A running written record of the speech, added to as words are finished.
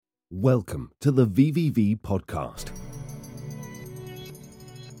Welcome to the vVv podcast.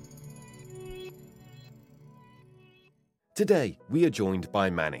 Today, we are joined by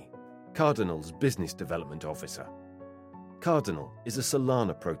Manny, Cardinal's Business Development Officer. Cardinal is a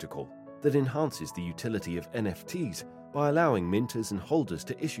Solana protocol that enhances the utility of NFTs by allowing minters and holders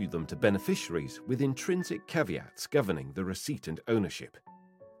to issue them to beneficiaries with intrinsic caveats governing the receipt and ownership.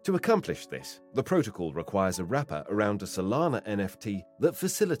 To accomplish this, the protocol requires a wrapper around a Solana NFT that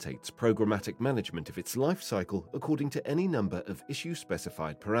facilitates programmatic management of its life cycle according to any number of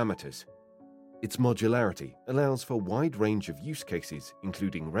issue-specified parameters. Its modularity allows for a wide range of use cases,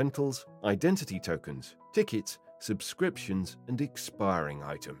 including rentals, identity tokens, tickets, subscriptions, and expiring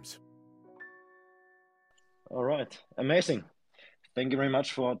items. All right, amazing. Thank you very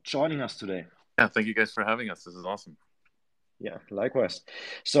much for joining us today. Yeah, thank you guys for having us. This is awesome. Yeah, likewise.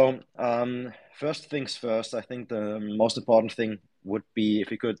 So, first things first, I think the most important thing would be if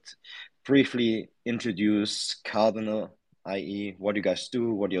you could briefly introduce Cardinal, i.e., what you guys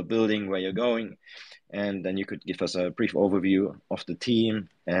do, what you're building, where you're going, and then you could give us a brief overview of the team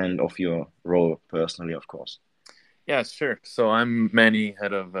and of your role personally, of course. Yeah, sure. So I'm Manny,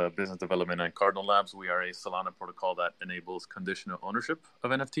 head of business development at Cardinal Labs. We are a Solana protocol that enables conditional ownership of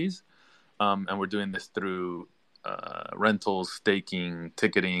NFTs, and we're doing this through rentals, staking,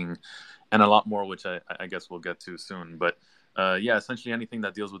 ticketing, and a lot more, which I guess we'll get to soon. But yeah, essentially anything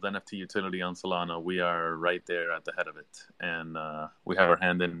that deals with NFT utility on Solana, we are right there at the head of it. And we have our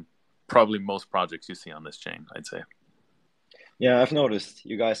hand in probably most projects you see on this chain, I'd say. Yeah, I've noticed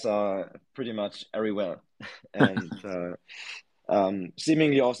you guys are pretty much everywhere and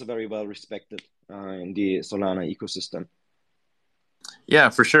seemingly also very well respected in the Solana ecosystem.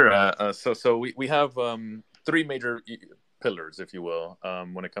 Yeah, for sure. So we have three major pillars, if you will,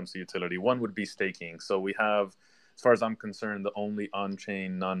 when it comes to utility. One would be staking. So we have, as far as I'm concerned, the only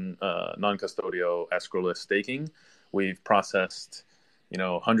on-chain, non-custodial escrowless staking. We've processed,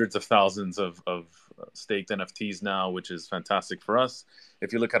 hundreds of thousands of staked NFTs now, which is fantastic for us.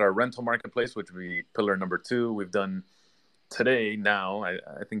 If you look at our rental marketplace, which would be pillar number two, we've done today now, I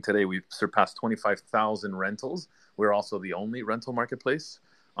think today we've surpassed 25,000 rentals. We're also the only rental marketplace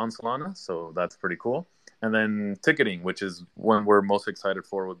on Solana, so that's pretty cool. And then ticketing, which is one we're most excited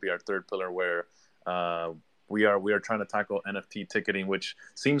for, would be our third pillar, where we are trying to tackle NFT ticketing, which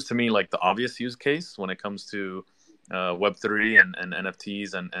seems to me like the obvious use case when it comes to Web3 and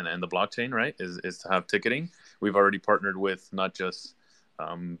NFTs and the blockchain, right, is to have ticketing. We've already partnered with not just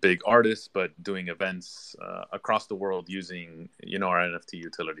big artists, but doing events across the world using, our NFT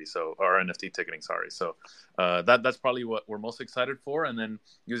utility. So our NFT ticketing, sorry. So that's probably what we're most excited for. And then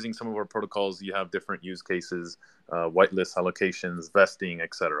using some of our protocols, you have different use cases, whitelist allocations, vesting,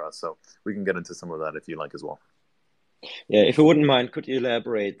 etc. So we can get into some of that if you like as well. Yeah, if you wouldn't mind, could you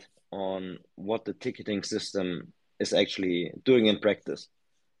elaborate on what the ticketing system is actually doing in practice?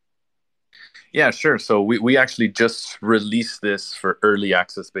 Yeah, sure. So we actually just released this for early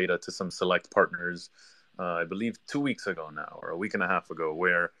access beta to some select partners, I believe 2 weeks ago now, or a week and a half ago,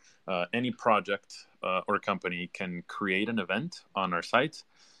 where any project or company can create an event on our site.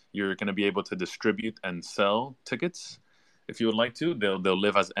 You're going to be able to distribute and sell tickets if you would like to. They'll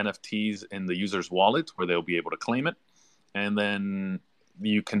live as NFTs in the user's wallet where they'll be able to claim it. And then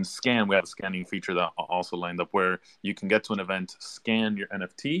you can scan. We have a scanning feature that also lined up where you can get to an event, scan your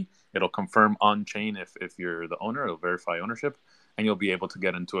NFT. It'll confirm on-chain if you're the owner. It'll verify ownership, and you'll be able to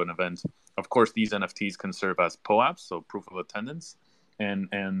get into an event. Of course, these NFTs can serve as POAPs, so proof of attendance.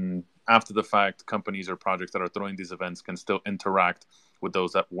 And after the fact, companies or projects that are throwing these events can still interact with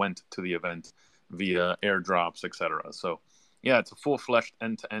those that went to the event via airdrops, etc. So yeah, it's a full-fleshed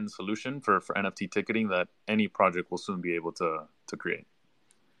end-to-end solution for NFT ticketing that any project will soon be able to create.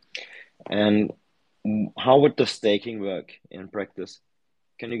 And how would the staking work in practice?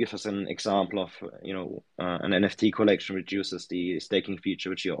 Can you give us an example of, an NFT collection which uses the staking feature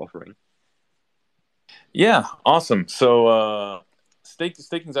which you're offering? Yeah, awesome. So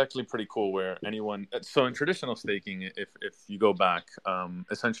staking is actually pretty cool. Where so in traditional staking, if you go back,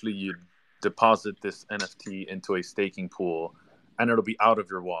 essentially you deposit this NFT into a staking pool, and it'll be out of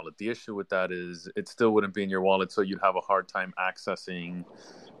your wallet. The issue with that is it still wouldn't be in your wallet, so you'd have a hard time accessing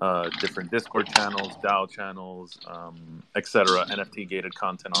different Discord channels, DAO channels, etc., NFT gated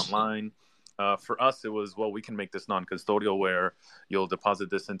content online. For us, it was, we can make this non-custodial where you'll deposit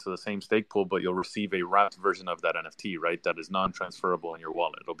this into the same stake pool, but you'll receive a wrapped version of that NFT, right? That is non-transferable in your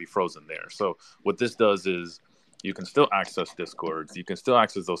wallet. It'll be frozen there. So what this does is you can still access Discords. You can still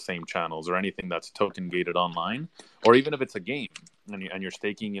access those same channels or anything that's token gated online, or even if it's a game, and you're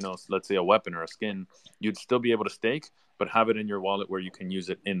staking, let's say a weapon or a skin, you'd still be able to stake, but have it in your wallet where you can use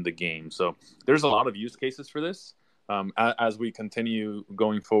it in the game. So there's a lot of use cases for this. As we continue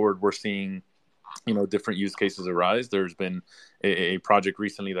going forward, we're seeing, different use cases arise. There's been a project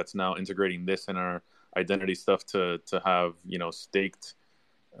recently that's now integrating this in our identity stuff to have, staked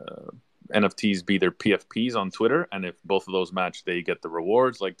NFTs be their PFPs on Twitter. And if both of those match, they get the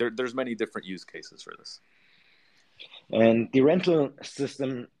rewards. Like there's many different use cases for this. And the rental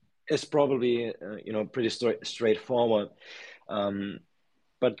system is probably, pretty straightforward.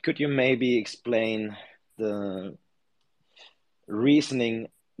 But could you maybe explain the reasoning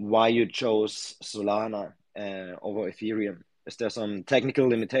why you chose Solana over Ethereum? Is there some technical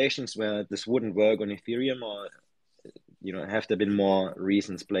limitations where this wouldn't work on Ethereum, or have there been more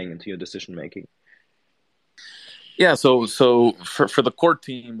reasons playing into your decision making? Yeah, so for the core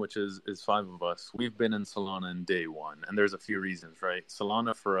team, which is 5 of us, we've been in Solana in day one, and there's a few reasons, right?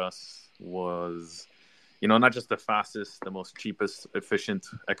 Solana for us was, not just the fastest, the most cheapest, efficient,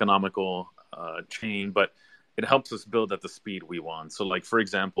 economical chain, but it helps us build at the speed we want. So, like for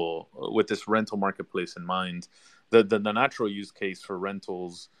example, with this rental marketplace in mind, the natural use case for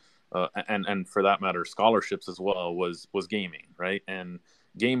rentals and for that matter scholarships as well was gaming, right? And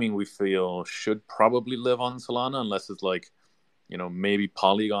gaming, we feel, should probably live on Solana unless it's like, maybe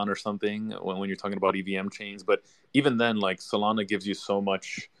Polygon or something when you're talking about EVM chains. But even then, like Solana gives you so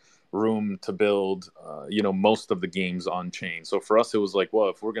much room to build, most of the games on chain. So for us, it was like, well,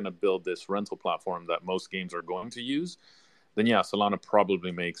 if we're going to build this rental platform that most games are going to use, then yeah, Solana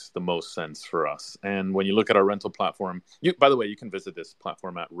probably makes the most sense for us. And when you look at our rental platform, by the way, you can visit this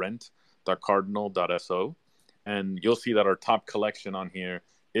platform at rent.cardinal.so. And you'll see that our top collection on here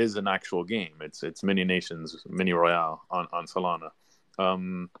is an actual game. It's Mini Nations, Mini Royale on Solana.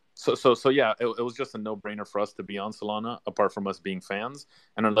 So yeah, it was just a no-brainer for us to be on Solana, apart from us being fans,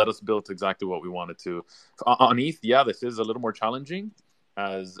 and it let us build exactly what we wanted to. On ETH, yeah, this is a little more challenging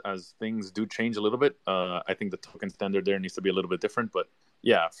as things do change a little bit. I think the token standard there needs to be a little bit different, but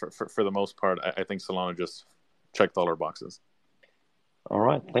yeah, for the most part, I think Solana just checked all our boxes. All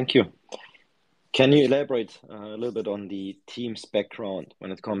right, thank you. Can you elaborate a little bit on the team's background when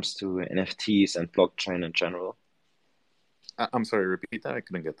it comes to NFTs and blockchain in general? I'm sorry, repeat that. I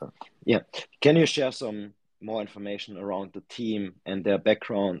couldn't get that. Yeah. Can you share some more information around the team and their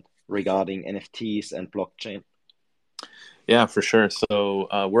background regarding NFTs and blockchain? Yeah, for sure. So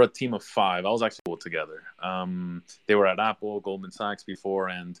we're a team of 5. I was actually together. They were at Apple, Goldman Sachs before,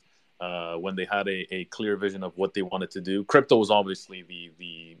 and when they had a clear vision of what they wanted to do, crypto was obviously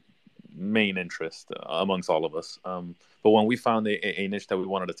the main interest amongst all of us. But when we found a niche that we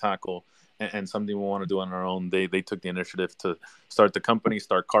wanted to tackle and something we want to do on our own, they took the initiative to start the company,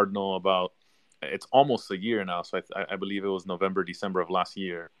 start Cardinal. It's almost a year now. So I believe it was November, December of last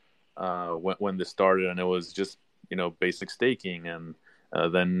year when this started, and it was just, basic staking and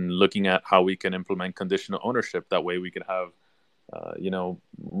then looking at how we can implement conditional ownership. That way we could have,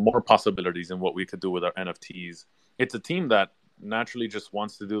 more possibilities in what we could do with our NFTs. It's a team that naturally just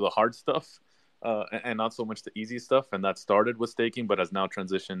wants to do the hard stuff and not so much the easy stuff, and that started with staking but has now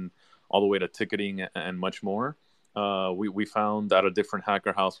transitioned all the way to ticketing and much more. We found at a different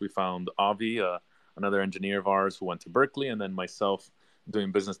hacker house, we found Avi, another engineer of ours who went to Berkeley, and then myself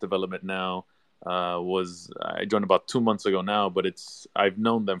doing business development now. I joined about 2 months ago now, but I've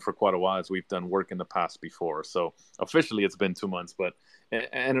known them for quite a while as we've done work in the past before. So officially it's been 2 months,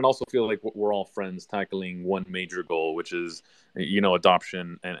 and it also feels like we're all friends tackling one major goal, which is,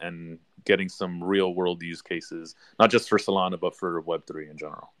 adoption and getting some real world use cases, not just for Solana, but for Web3 in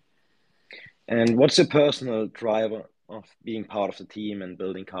general. And what's your personal driver of being part of the team and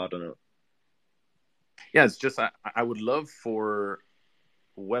building Cardinal? Yeah, it's just, I would love for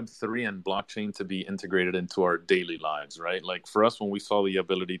Web3 and blockchain to be integrated into our daily lives, right? Like for us, when we saw the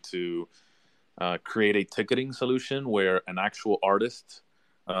ability to create a ticketing solution where an actual artist,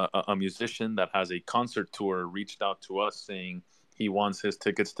 a musician that has a concert tour reached out to us saying he wants his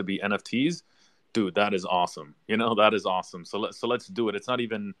tickets to be NFTs, dude, that is awesome. That is awesome. So let's do it. It's not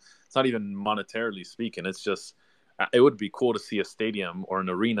even monetarily speaking. It's just, it would be cool to see a stadium or an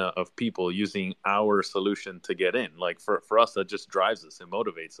arena of people using our solution to get in. Like for us, that just drives us. It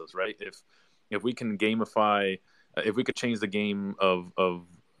motivates us, right? If we can gamify, if we could change the game of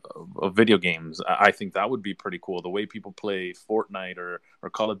video games, I think that would be pretty cool. The way people play Fortnite or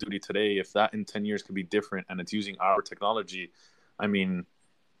Call of Duty today, if that in 10 years could be different and it's using our technology, I mean,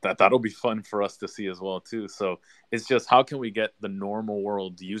 that'll be fun for us to see as well too. So it's just, how can we get the normal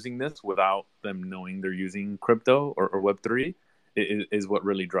world using this without them knowing they're using crypto or Web3 is what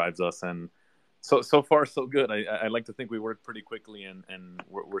really drives us. And So far so good. I like to think we work pretty quickly, and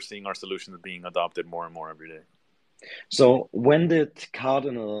we're seeing our solutions being adopted more and more every day. So when did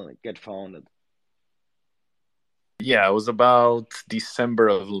Cardinal get founded? Yeah, it was about December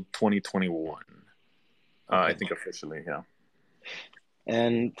of 2021. Okay. I think officially, yeah.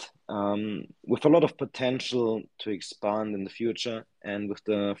 And with a lot of potential to expand in the future, and with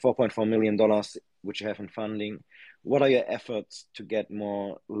the $4.4 million which you have in funding, what are your efforts to get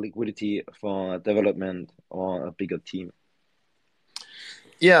more liquidity for development or a bigger team?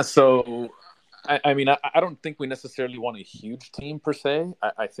 Yeah, so I mean, I don't think we necessarily want a huge team per se.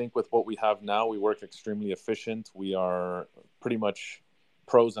 I think with what we have now, we work extremely efficient. We are pretty much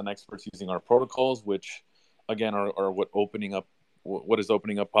pros and experts using our protocols, which again are what is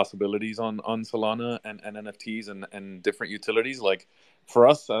opening up possibilities on Solana and NFTs and different utilities. Like for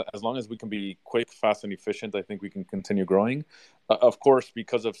us, as long as we can be quick, fast, and efficient, I think we can continue growing. Of course,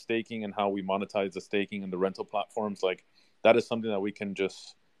 because of staking and how we monetize the staking and the rental platforms, like that is something that we can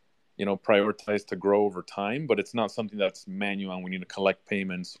just prioritize to grow over time, but it's not something that's manual and we need to collect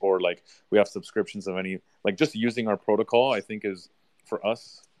payments or like we have subscriptions of any, like just using our protocol, I think is for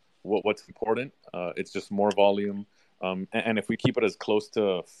us what's important. It's just more volume. And if we keep it as close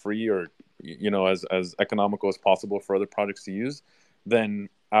to free or, as economical as possible for other projects to use, then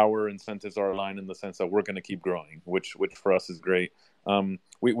our incentives are aligned in the sense that we're going to keep growing, which for us is great.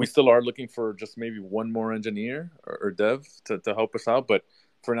 We still are looking for just maybe one more engineer or dev to help us out, but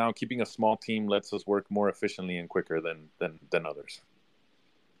for now, keeping a small team lets us work more efficiently and quicker than others.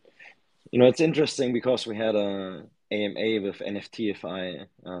 It's interesting because we had a AMA with NFTFI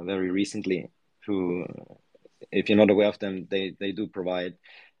very recently, who, if you're not aware of them, they do provide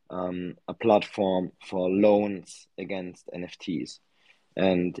a platform for loans against NFTs.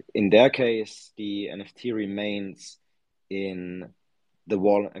 And in their case, the NFT remains in the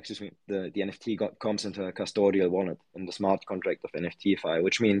wallet, the NFT comes into a custodial wallet in the smart contract of NFTFi,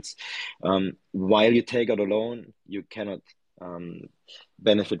 which means while you take out a loan, you cannot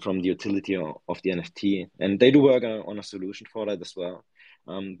benefit from the utility of the NFT. And they do work on a solution for that as well.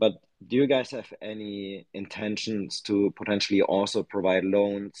 But do you guys have any intentions to potentially also provide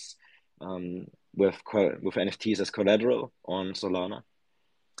loans with NFTs as collateral on Solana?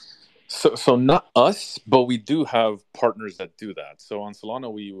 So not us, but we do have partners that do that. So on Solana,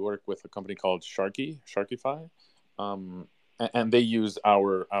 we work with a company called Sharkify, and they use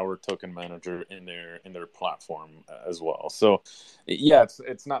our token manager in their platform as well. So yeah,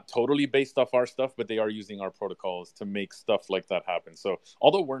 it's not totally based off our stuff, but they are using our protocols to make stuff like that happen. So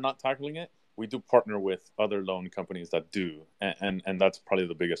although we're not tackling it, we do partner with other loan companies that do, and that's probably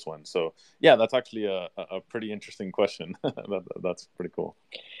the biggest one. So yeah, that's actually a pretty interesting question. That's pretty cool.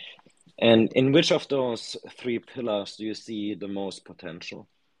 And in which of those three pillars do you see the most potential?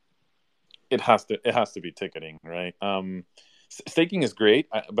 It has to be ticketing, right? Staking is great,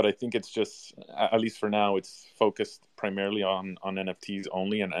 but I think it's just, at least for now, it's focused primarily on NFTs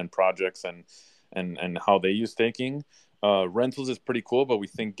only and projects and how they use staking. Rentals is pretty cool, but we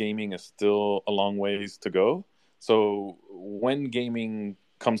think gaming is still a long ways to go. So when gaming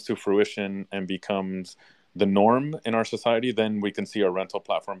comes to fruition and becomes the norm in our society, then we can see our rental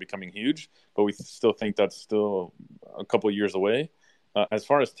platform becoming huge, but we still think that's still a couple of years away. As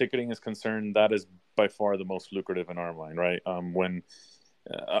far as ticketing is concerned, that is by far the most lucrative in our mind, right? When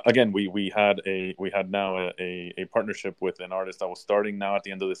again, we had now a partnership with an artist that was starting now at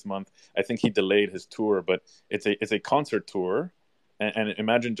the end of this month. I think he delayed his tour, but it's a concert tour, and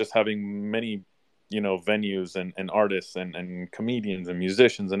imagine just having many venues and artists and comedians and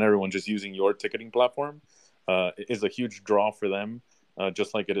musicians and everyone just using your ticketing platform. Is a huge draw for them,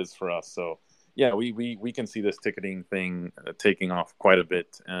 just like it is for us. So yeah, we can see this ticketing thing taking off quite a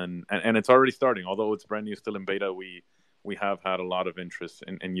bit, and it's already starting. Although it's brand new, still in beta, we have had a lot of interest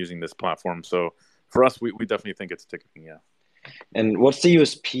in using this platform. So for us, we definitely think it's ticketing. Yeah. And what's the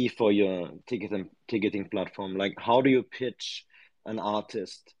USP for your ticketing platform? Like, how do you pitch an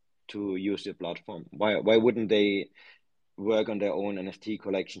artist to use your platform? Why wouldn't they work on their own NFT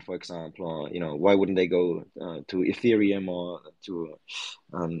collection, for example, or why wouldn't they go to Ethereum or to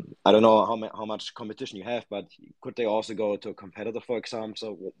I don't know how much competition you have, but could they also go to a competitor, for example?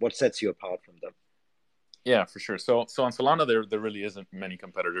 So what sets you apart from them? Yeah, for sure. So on Solana, there really isn't many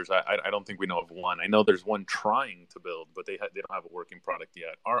competitors. I don't think we know of one. I know there's one trying to build, but they don't have a working product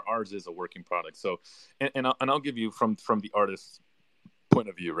yet. Ours is a working product. So and I'll give you from the artist's point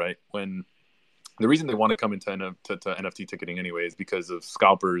of view, right? When the reason they want to come into NFT ticketing anyway is because of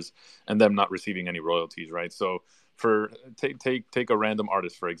scalpers and them not receiving any royalties, right? So take a random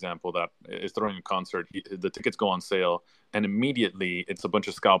artist, for example, that is throwing a concert. The tickets go on sale, and immediately it's a bunch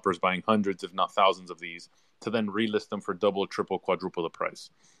of scalpers buying hundreds, if not thousands, of these to then relist them for double, triple, quadruple the price.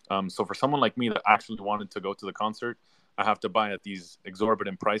 So for someone like me that actually wanted to go to the concert, I have to buy at these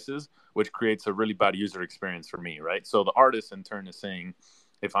exorbitant prices, which creates a really bad user experience for me, right? So the artist in turn is saying,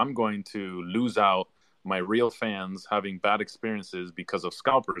 if I'm going to lose out my real fans having bad experiences because of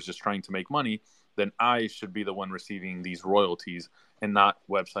scalpers just trying to make money, then I should be the one receiving these royalties and not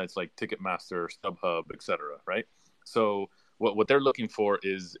websites like Ticketmaster, StubHub, etc. Right? So what they're looking for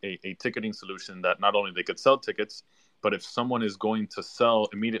is a ticketing solution that not only they could sell tickets, but if someone is going to sell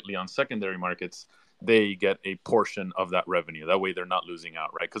immediately on secondary markets, they get a portion of that revenue. That way they're not losing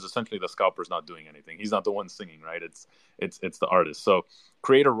out, right? Because essentially the scalper's not doing anything. He's not the one singing, right? It's the artist. So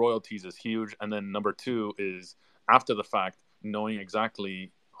creator royalties is huge. And then number two is after the fact, knowing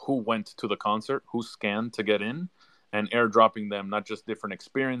exactly who went to the concert, who scanned to get in, and airdropping them not just different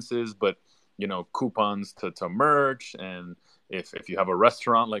experiences, but coupons to merch. And if you have a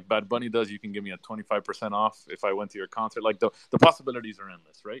restaurant like Bad Bunny does, you can give me a 25% off if I went to your concert. Like the possibilities are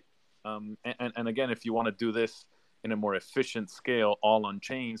endless, right? And again, if you want to do this in a more efficient scale, all on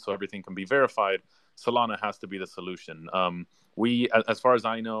chain, so everything can be verified, Solana has to be the solution. As far as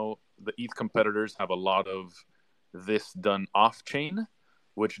I know, the ETH competitors have a lot of this done off chain,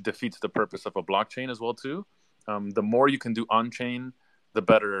 which defeats the purpose of a blockchain as well too. The more you can do on chain, the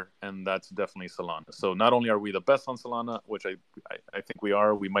better, and that's definitely Solana. So not only are we the best on Solana, which I think we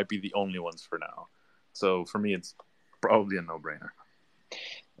are, we might be the only ones for now. So for me, it's probably a no-brainer.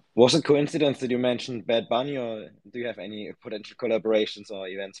 Was it coincidence that you mentioned Bad Bunny, or do you have any potential collaborations or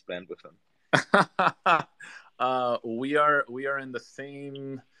events planned with him? We are in the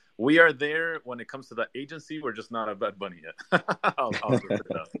same. We are there when it comes to the agency. We're just not a Bad Bunny yet. I'll put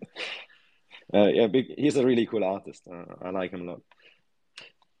it out. Yeah, he's a really cool artist. I like him a lot.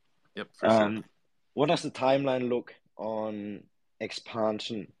 Yep, for sure. What does the timeline look on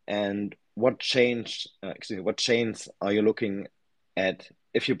expansion, and what chains are you looking at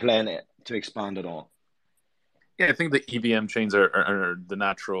if you plan to expand at all? Yeah, I think the EVM chains are the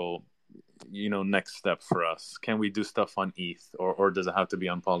natural, next step for us. Can we do stuff on ETH, or does it have to be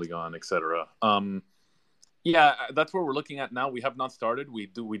on Polygon, etc.? Yeah, that's what we're looking at now. We have not started. We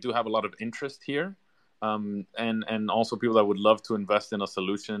do have a lot of interest here, and also people that would love to invest in a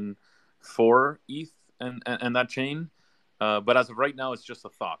solution for ETH and that chain. But as of right now, it's just a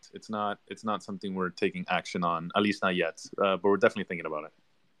thought. It's not something we're taking action on, at least not yet. But we're definitely thinking about it.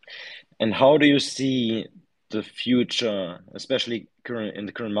 And how do you see the future, especially in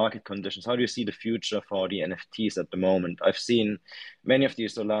the current market conditions? How do you see the future for the NFTs at the moment? I've seen many of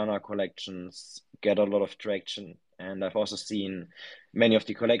these Solana collections get a lot of traction, and I've also seen many of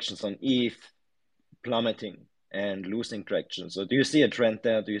the collections on ETH plummeting and losing traction. So do you see a trend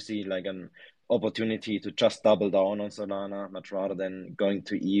there? Do you see like an opportunity to just double down on Solana much rather than going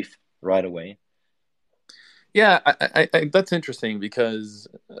to ETH right away? Yeah, I that's interesting because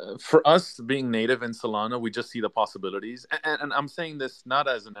for us being native in Solana, we just see the possibilities. And I'm saying this not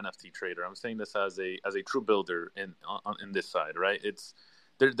as an NFT trader. I'm saying this as a true builder in this side, right?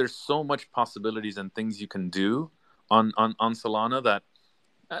 There's so much possibilities and things you can do on Solana that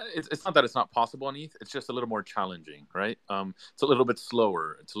it's not that it's not possible on ETH. It's just a little more challenging, right? It's a little bit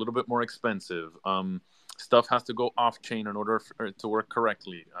slower. It's a little bit more expensive. Stuff has to go off chain in order for it to work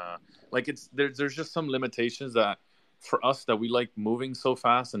correctly. There's just some limitations that for us that we like moving so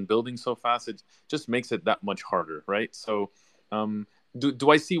fast and building so fast, it just makes it that much harder, right? So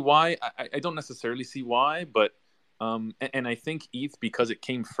do I see why? I don't necessarily see why, but and I think ETH, because it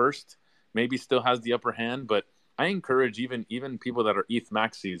came first, maybe still has the upper hand. But I encourage even people that are ETH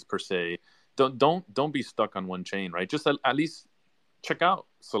maxis per se, don't be stuck on one chain, right? Just at least check out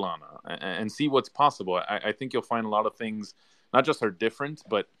Solana and see what's possible. I think you'll find a lot of things not just are different,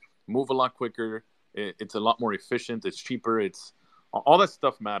 but move a lot quicker. It's a lot more efficient. It's cheaper. It's all that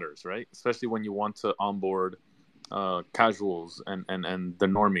stuff matters, right? Especially when you want to onboard casuals and the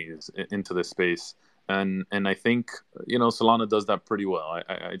normies into this space. And I think Solana does that pretty well.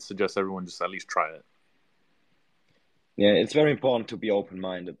 I'd suggest everyone just at least try it. Yeah, it's very important to be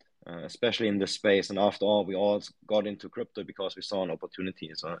open-minded. Especially in this space. And after all, we all got into crypto because we saw an opportunity.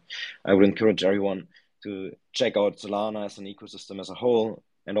 So I would encourage everyone to check out Solana as an ecosystem as a whole,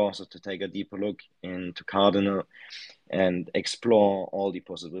 and also to take a deeper look into Cardinal and explore all the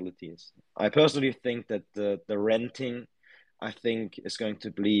possibilities. I personally think that the renting, I think, is going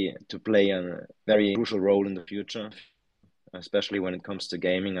to play a very crucial role in the future, especially when it comes to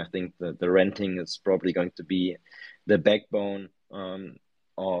gaming. I think that the renting is probably going to be the backbone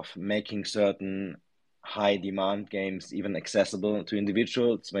of making certain high demand games even accessible to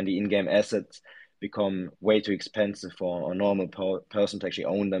individuals when the in-game assets become way too expensive for a normal person to actually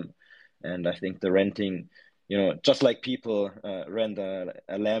own them. And I think the renting, just like people rent a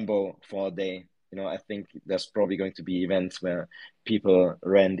Lambo for a day, I think there's probably going to be events where people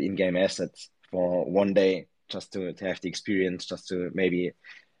rent in-game assets for one day just to have the experience, just to maybe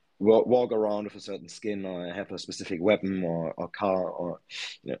walk around with a certain skin or have a specific weapon or car, or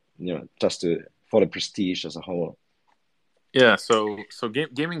just for the prestige as a whole. Yeah, so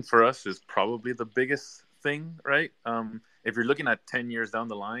gaming for us is probably the biggest thing, right? If you're looking at 10 years down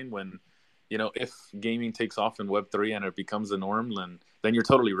the line, when if gaming takes off in Web3 and it becomes the norm, then you're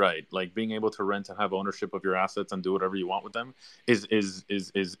totally right. Like, being able to rent and have ownership of your assets and do whatever you want with them is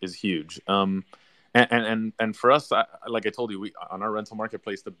huge. And for us, like I told you, we on our rental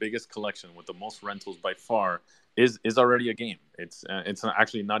marketplace, the biggest collection with the most rentals by far is already a game. It's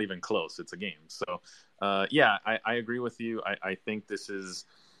actually not even close. It's a game. So yeah, I agree with you. I think this is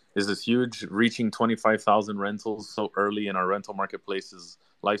huge. Reaching 25,000 rentals so early in our rental marketplace's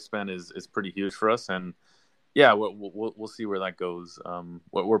lifespan is pretty huge for us. And yeah, we'll see where that goes.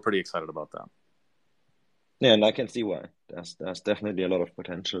 We're pretty excited about that. Yeah, and I can see why. There's definitely a lot of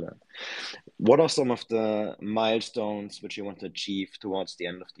potential there. What are some of the milestones which you want to achieve towards the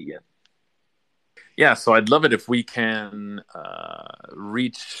end of the year? Yeah, so I'd love it if we can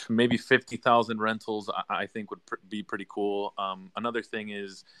reach maybe 50,000 rentals. I think would be pretty cool. Another thing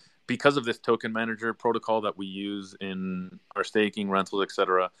is, because of this token manager protocol that we use in our staking, rentals,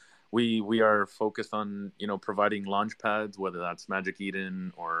 etc., we are focused on providing launch pads, whether that's Magic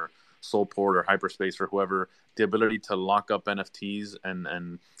Eden or Soulport or Hyperspace or whoever, the ability to lock up NFTs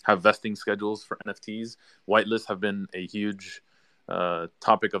and have vesting schedules for NFTs. Whitelists have been a huge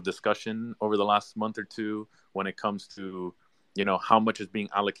topic of discussion over the last month or two when it comes to how much is being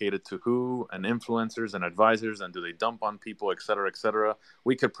allocated to who, and influencers and advisors, and do they dump on people, et cetera, et cetera.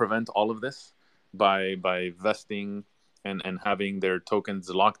 We could prevent all of this by vesting and having their tokens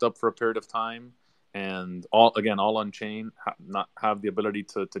locked up for a period of time, and all on chain, not have the ability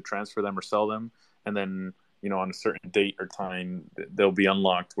to transfer them or sell them, and then on a certain date or time they'll be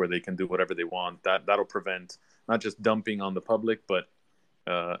unlocked where they can do whatever they want. That'll prevent not just dumping on the public, but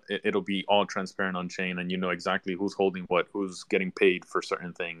it'll be all transparent on chain, and exactly who's holding what, who's getting paid for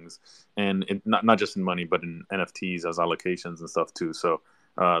certain things, and not just in money but in NFTs as allocations and stuff too. So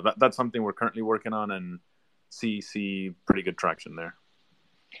that's something we're currently working on and see pretty good traction there.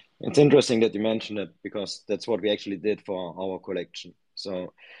 It's interesting that you mentioned it, because that's what we actually did for our collection.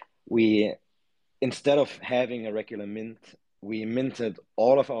 So we, instead of having a regular mint, we minted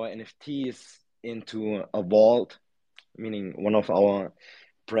all of our NFTs into a vault, meaning one of our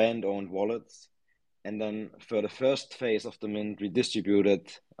brand-owned wallets. And then for the first phase of the mint, we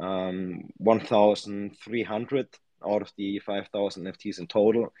distributed 1,300 out of the 5,000 NFTs in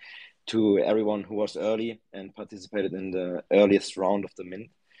total to everyone who was early and participated in the earliest round of the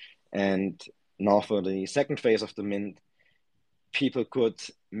mint. And now for the second phase of the mint, people could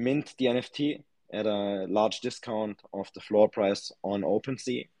mint the NFT at a large discount of the floor price on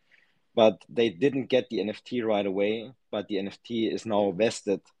OpenSea, but they didn't get the NFT right away, but the NFT is now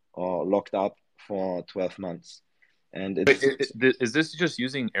vested or locked up for 12 months. And is this just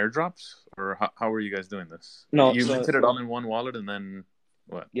using airdrops, or how are you guys doing this? No, you minted it all in one wallet, and then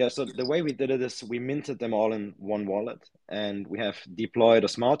what? Yeah, so the way we did it is we minted them all in one wallet, and we have deployed a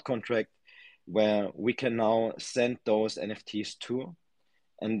smart contract where we can now send those NFTs to.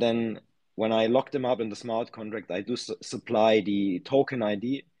 And then when I lock them up in the smart contract, I do supply the token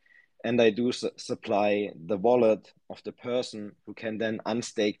ID, and I do supply the wallet of the person who can then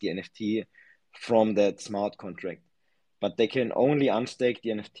unstake the NFT from that smart contract. But they can only unstake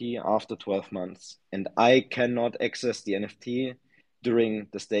the NFT after 12 months. And I cannot access the NFT during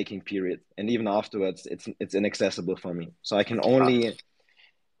the staking period, and even afterwards it's inaccessible for me. So I can only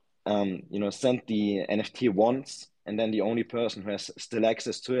send the NFT once, and then the only person who has still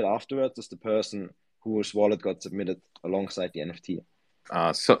access to it afterwards is the person whose wallet got submitted alongside the NFT.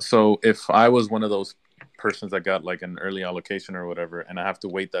 So if I was one of those persons that got like an early allocation or whatever, and I have to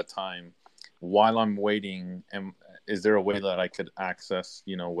wait that time, while I'm waiting, is there a way that I could access,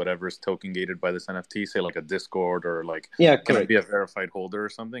 whatever is token gated by this NFT, say like a Discord, or like, can I be a verified holder or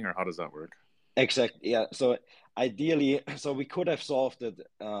something, or how does that work? Exactly. Yeah. So ideally, so we could have solved it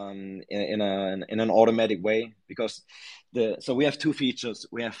in an automatic way, because so we have two features.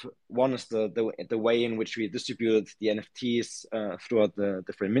 We have, one is the way in which we distributed the NFTs throughout the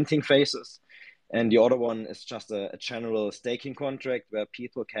different minting phases. And the other one is just a general staking contract where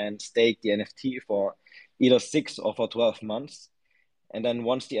people can stake the NFT for either 6 or for 12 months. And then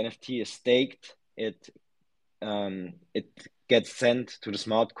once the NFT is staked, it gets sent to the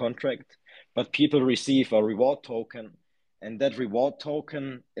smart contract, but people receive a reward token, and that reward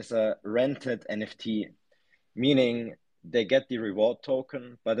token is a rented NFT, meaning they get the reward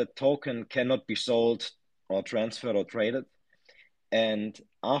token, but the token cannot be sold or transferred or traded. And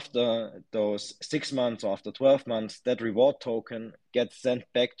after those 6 months or after 12 months, that reward token gets sent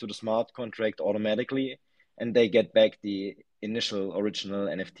back to the smart contract automatically, and they get back the initial original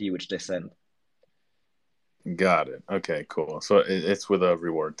NFT which they sent. Got it. Okay, cool. So it's with a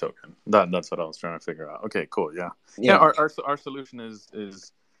reward token. That's what I was trying to figure out. Okay, cool. Yeah. Our solution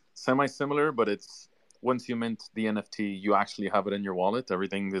is semi similar, but it's once you mint the NFT, you actually have it in your wallet.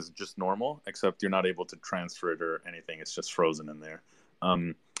 Everything is just normal, except you're not able to transfer it or anything. It's just frozen in there.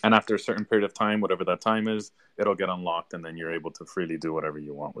 And after a certain period of time, whatever that time is, it'll get unlocked, and then you're able to freely do whatever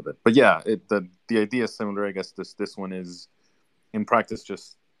you want with it. But yeah, the idea is similar. I guess this one is in practice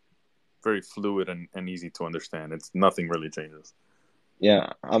just very fluid and easy to understand. It's nothing really changes.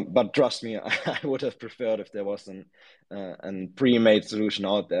 Yeah, but trust me, I would have preferred if there was an pre-made solution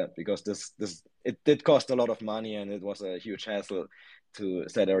out there, because this it did cost a lot of money and it was a huge hassle to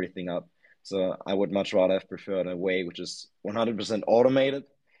set everything up. So I would much rather have preferred a way which is 100% automated,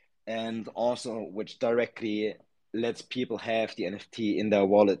 and also which directly lets people have the NFT in their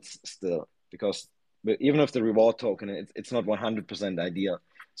wallets still, because even with the reward token, it's not 100% ideal.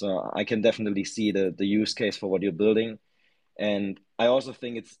 So I can definitely see the use case for what you're building. And I also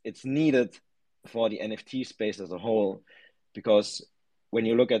think it's needed for the NFT space as a whole, because when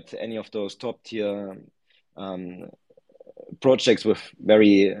you look at any of those top tier projects with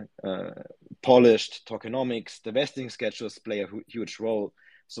very polished tokenomics, the vesting schedules play a huge role.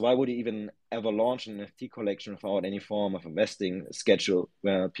 So why would you even ever launch an NFT collection without any form of a vesting schedule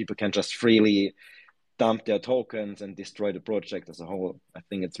where people can just freely dump their tokens and destroy the project as a whole? I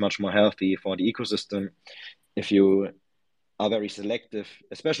think it's much more healthy for the ecosystem if you are very selective,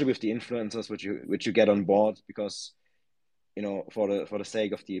 especially with the influencers which you get on board, because for the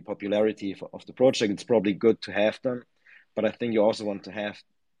sake of the popularity of the project, it's probably good to have them, but I think you also want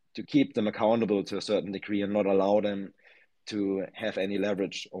to keep them accountable to a certain degree and not allow them to have any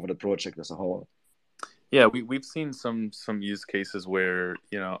leverage over the project as a whole. Yeah, we've seen some use cases where,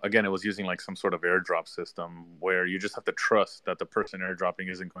 again, it was using like some sort of airdrop system where you just have to trust that the person airdropping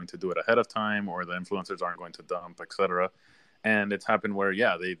isn't going to do it ahead of time, or the influencers aren't going to dump, etc. And it's happened where,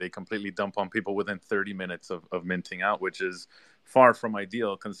 they completely dump on people within 30 minutes of minting out, which is far from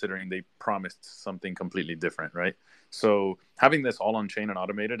ideal considering they promised something completely different, right? So having this all on chain and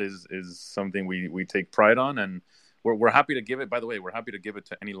automated is something we take pride on, and we're happy to give it. By the way, we're happy to give it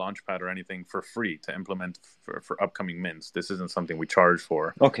to any launchpad or anything for free to implement for upcoming mints. This isn't something we charge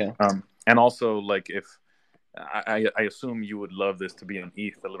for. Okay. And also, like, if I assume you would love this to be an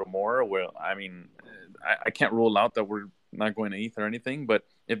ETH a little more. Well, I mean, I can't rule out that we're not going to ETH or anything, but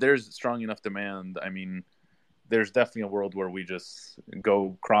if there's strong enough demand, I mean, there's definitely a world where we just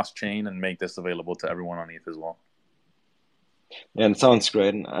go cross-chain and make this available to everyone on ETH as well. Yeah, it sounds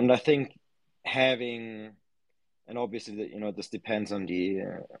great. And I think having, and obviously, this depends on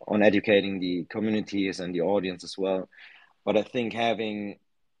on educating the communities and the audience as well. But I think having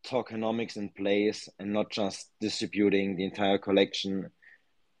tokenomics in place and not just distributing the entire collection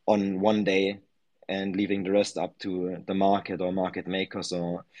on one day and leaving the rest up to the market or market makers,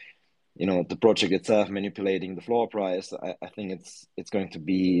 or the project itself manipulating the floor price, I think it's going to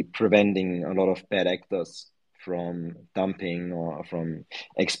be preventing a lot of bad actors from dumping or from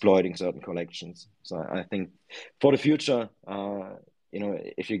exploiting certain collections. So I think for the future,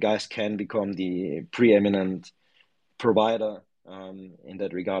 if you guys can become the preeminent provider in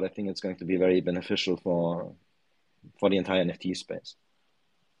that regard, I think it's going to be very beneficial for the entire NFT space.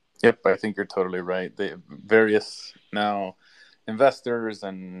 Yep, I think you're totally right. The various now investors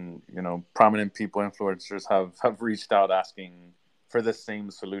and prominent people, influencers have reached out asking for the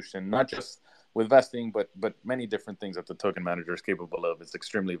same solution, not just with vesting, but many different things that the token manager is capable of. It's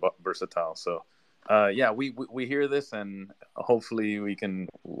extremely versatile. So we hear this, and hopefully we can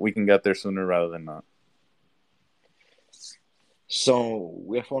get there sooner rather than not. So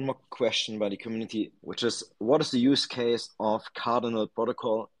we have one more question by the community, which is, what is the use case of Cardinal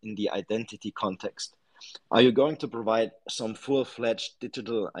protocol in the identity context? Are you going to provide some full-fledged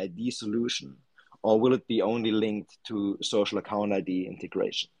digital ID solution, or will it be only linked to social account ID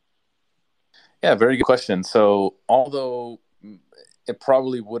integration? Yeah, very good question. So although it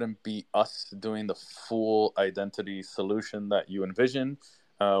probably wouldn't be us doing the full identity solution that you envision,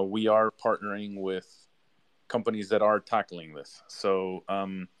 we are partnering with companies that are tackling this. So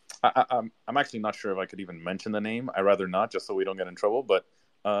I'm actually not sure if I could even mention the name. I'd rather not, just so we don't get in trouble. But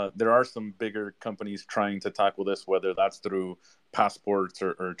There are some bigger companies trying to tackle this, whether that's through passports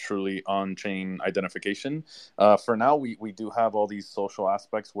or truly on-chain identification. For now, we do have all these social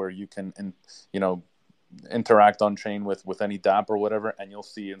aspects where you can, interact on chain with any dApp or whatever, and you'll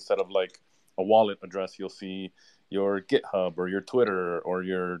see, instead of like a wallet address, you'll see your GitHub or your Twitter or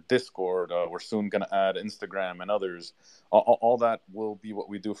your Discord. We're soon going to add Instagram and others. All that will be what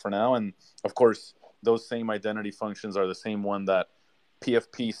we do for now. And of course, those same identity functions are the same one that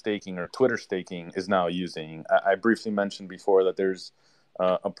PFP staking or Twitter staking is now using. I briefly mentioned before that there's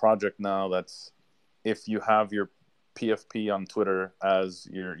a project now that's, if you have your PFP on Twitter as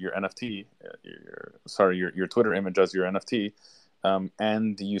your NFT, your Twitter image as your NFT,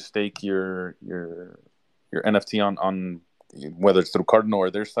 and you stake your NFT on whether it's through Cardinal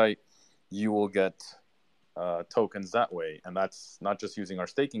or their site, you will get tokens that way. And that's not just using our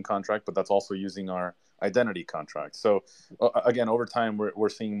staking contract, but that's also using our identity contract. So again, over time, we're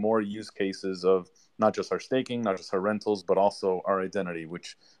seeing more use cases of not just our staking, not just our rentals, but also our identity,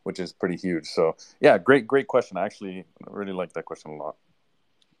 which is pretty huge. So yeah, great question. I actually really like that question a lot.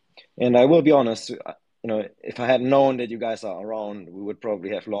 And I will be honest, if I had known that you guys are around, we would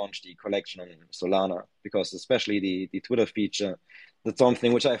probably have launched the collection on Solana, because especially the Twitter feature, that's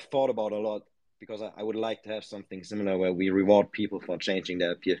something which I've thought about a lot, because I would like to have something similar where we reward people for changing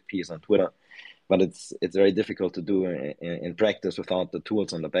their PFPs on Twitter. But it's very difficult to do in practice without the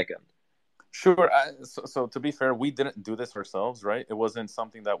tools on the back end. Sure. So to be fair, we didn't do this ourselves, right? It wasn't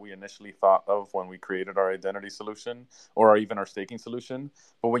something that we initially thought of when we created our identity solution or even our staking solution.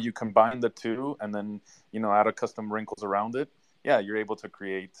 But when you combine the two and then, add a custom wrinkles around it, yeah, you're able to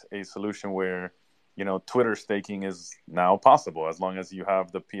create a solution where, Twitter staking is now possible as long as you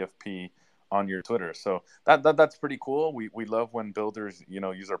have the PFP on your Twitter. So that's pretty cool. We love when builders,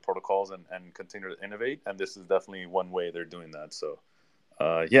 use our protocols and continue to innovate. And this is definitely one way they're doing that. So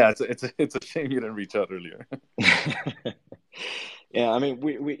yeah, it's a shame you didn't reach out earlier. Yeah, I mean,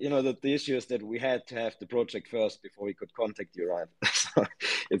 we the issue is that we had to have the project first before we could contact you, right? So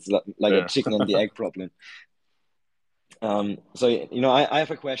it's like a chicken and the egg problem. So I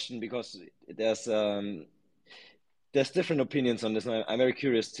have a question, because there's different opinions on this, and I'm very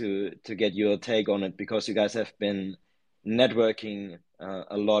curious to get your take on it, because you guys have been networking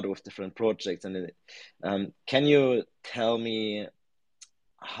a lot with different projects. And can you tell me,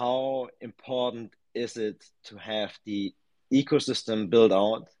 how important is it to have the ecosystem built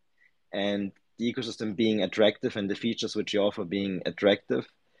out, and the ecosystem being attractive, and the features which you offer being attractive,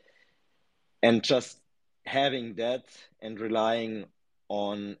 and just having that and relying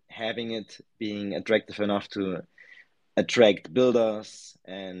on having it being attractive enough to attract builders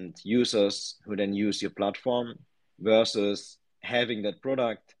and users who then use your platform, versus having that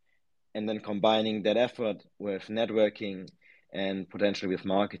product and then combining that effort with networking and potentially with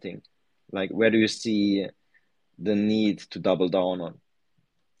marketing? Like, where do you see the need to double down on?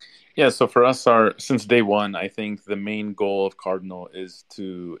 Yeah, so for us, since day one, I think the main goal of Cardinal is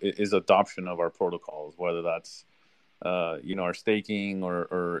adoption of our protocols, whether that's our staking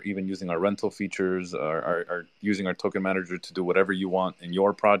or even using our rental features, or using our token manager to do whatever you want in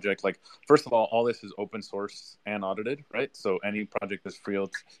your project. Like, first of all this is open source and audited, right? So any project is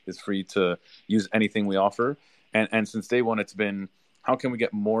free to use anything we offer. And since day one, it's been, how can we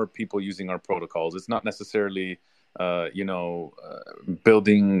get more people using our protocols? It's not necessarily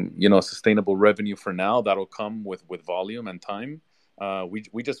building sustainable revenue for now. That'll come with volume and time.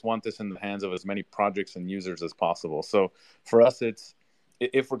 We just want this in the hands of as many projects and users as possible. So for us, it's,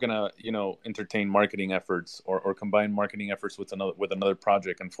 if we're gonna entertain marketing efforts or combine marketing efforts with another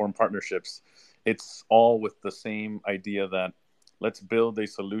project and form partnerships, it's all with the same idea that let's build a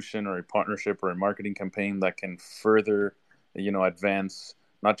solution or a partnership or a marketing campaign that can further advance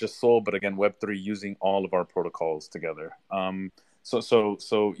not just Sol, but again Web3, using all of our protocols together.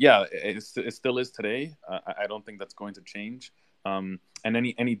 So yeah, it still is today. I don't think that's going to change. And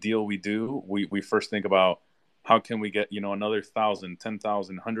any deal we do, we first think about how can we get another 1,000,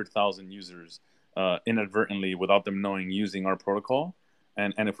 10,000, 100,000 users inadvertently, without them knowing, using our protocol.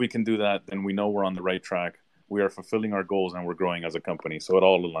 And if we can do that, then we know we're on the right track. We are fulfilling our goals and we're growing as a company. So it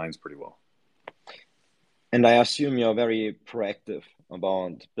all aligns pretty well. And I assume you're very proactive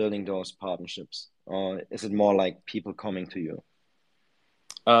about building those partnerships, or is it more like people coming to you?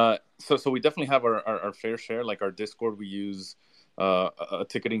 So we definitely have our fair share. Like our Discord, we use a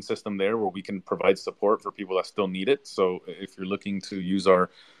ticketing system there where we can provide support for people that still need it. So if you're looking to use our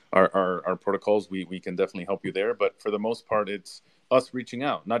protocols, we can definitely help you there. But for the most part, it's us reaching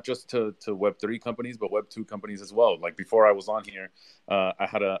out, not just to Web3 companies, but Web2 companies as well. Like before I was on here, I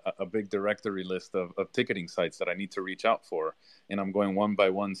had a big directory list of ticketing sites that I need to reach out for. And I'm going one by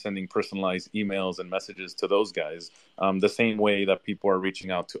one, sending personalized emails and messages to those guys, the same way that people are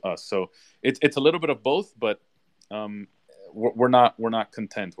reaching out to us. So it's a little bit of both, but we're not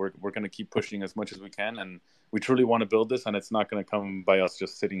content. We're going to keep pushing as much as we can, and we truly want to build this, and it's not going to come by us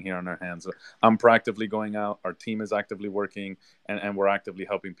just sitting here on our hands. I'm proactively going out. Our team is actively working, and we're actively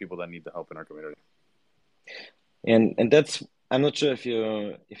helping people that need the help in our community. And that's, I'm not sure if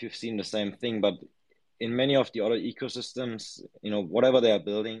you've seen the same thing, but in many of the other ecosystems, whatever they are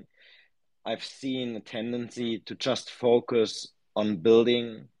building, I've seen a tendency to just focus on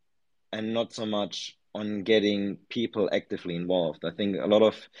building and not so much on getting people actively involved. I think a lot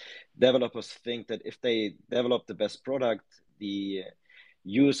of developers think that if they develop the best product, the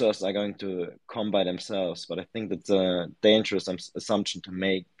users are going to come by themselves. But I think that's a dangerous assumption to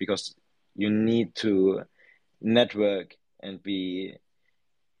make, because you need to network and be,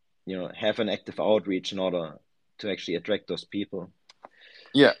 have an active outreach in order to actually attract those people.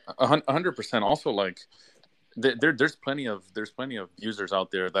 Yeah, 100%. Also, like, there's plenty of users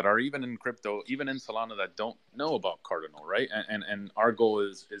out there that are even in crypto, even in Solana, that don't know about Cardinal, right? And our goal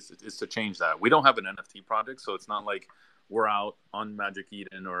is to change that. We don't have an NFT project, so it's not like we're out on Magic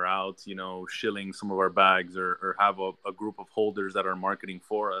Eden or out, shilling some of our bags or have a group of holders that are marketing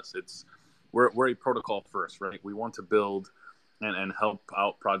for us. We're a protocol first, right? We want to build and help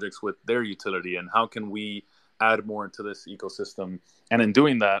out projects with their utility, and how can we add more into this ecosystem. And in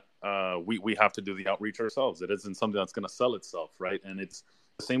doing that, we have to do the outreach ourselves. It isn't something that's going to sell itself, right? And it's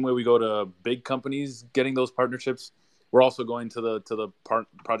the same way we go to big companies getting those partnerships. We're also going to the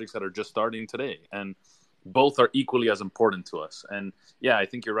projects that are just starting today, and both are equally as important to us. And yeah, I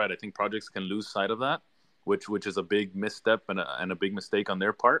think you're right. I think projects can lose sight of that, which is a big misstep and a big mistake on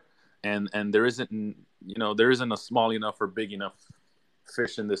their part. And there isn't a small enough or big enough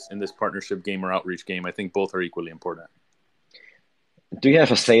fish in this partnership game or outreach game. I think both are equally important. Do you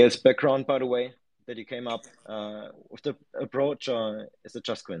have a sales background, by the way, that you came up with the approach, or is it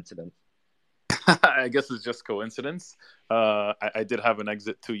just coincidence? I guess it's just coincidence. I did have an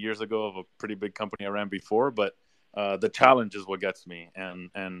exit 2 years ago of a pretty big company I ran before, but the challenge is what gets me.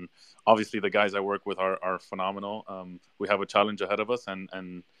 And obviously the guys I work with are phenomenal. We have a challenge ahead of us,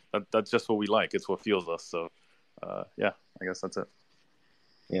 and that's just what we like. It's what fuels us. So yeah, I guess that's it.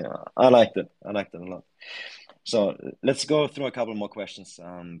 Yeah, I liked it. I liked it a lot. So let's go through a couple more questions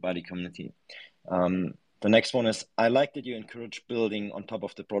by the community. The next one is, I like that you encourage building on top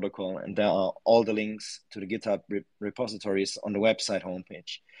of the protocol, and there are all the links to the GitHub repositories on the website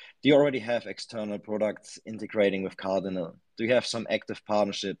homepage. Do you already have external products integrating with Cardinal? Do you have some active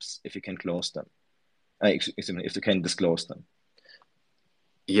partnerships, if you can close them? Excuse me, if you can disclose them?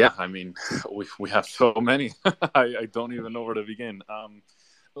 Yeah, I mean, we have so many. I don't even know where to begin.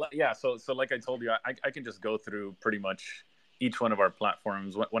 Yeah, so like I told you, I can just go through pretty much each one of our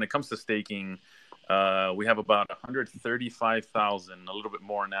platforms. When it comes to staking, we have about 135,000, a little bit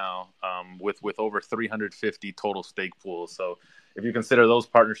more now, with over 350 total stake pools. So if you consider those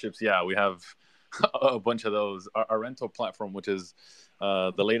partnerships, yeah, we have a bunch of those. Our rental platform, which is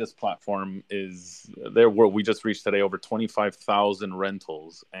the latest platform, is there. Where we just reached today over 25,000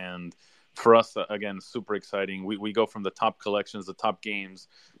 rentals, and for us, again, super exciting. We go from the top collections, the top games,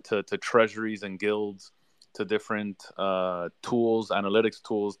 to treasuries and guilds, to different tools, analytics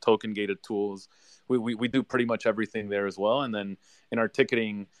tools, token gated tools. We do pretty much everything there as well. And then in our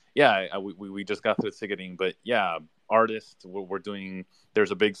ticketing, yeah, we just got through ticketing, but yeah, artists, we're doing.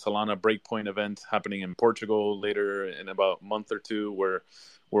 There's a big Solana Breakpoint event happening in Portugal later in about a month or two, where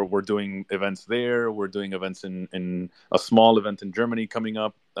we're doing events there. We're doing events in a small event in Germany coming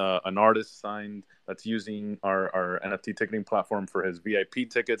up. An artist signed that's using our NFT ticketing platform for his VIP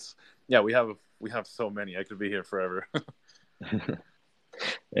tickets. Yeah, we have so many. I could be here forever.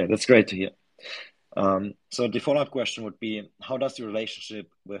 Yeah, that's great to hear. So the follow-up question would be, how does the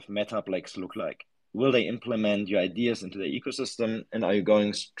relationship with Metaplex look like? Will they implement your ideas into the ecosystem, and are you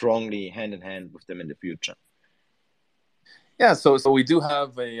going strongly hand in hand with them in the future? Yeah, so we do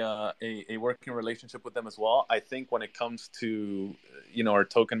have a working relationship with them as well. I think when it comes to our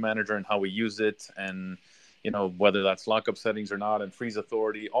token manager and how we use it, and whether that's lockup settings or not, and freeze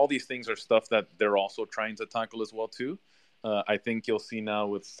authority, all these things are stuff that they're also trying to tackle as well too. I think you'll see now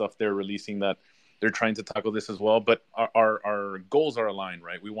with stuff they're releasing that they're trying to tackle this as well. But our goals are aligned,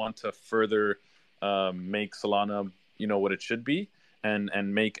 right? We want to further make Solana what it should be,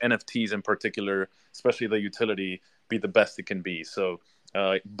 and make NFTs in particular, especially the utility, be the best it can be. So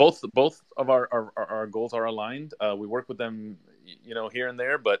both of our goals are aligned. We work with them here and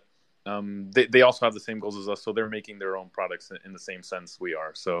there, but they also have the same goals as us, so they're making their own products in the same sense we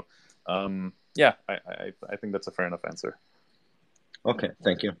are. So yeah, I think that's a fair enough answer. Okay,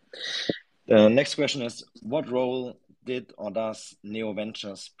 thank you. The next question is, what role did or does Neo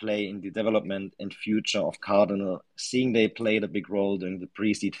Ventures play in the development and future of Cardinal, seeing they played a big role during the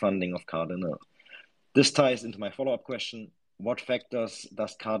pre-seed funding of Cardinal? This ties into my follow-up question. What factors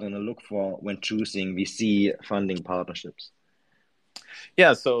does Cardinal look for when choosing VC funding partnerships?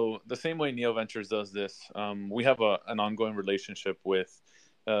 Yeah, so the same way Neo Ventures does this, we have an ongoing relationship with,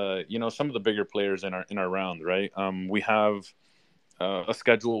 some of the bigger players in our round, right? We have a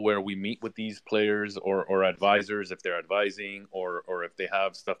schedule where we meet with these players or advisors if they're advising or if they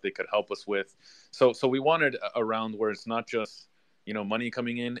have stuff they could help us with. So we wanted a round where it's not just money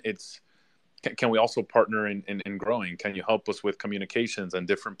coming in. It's can we also partner in growing? Can you help us with communications and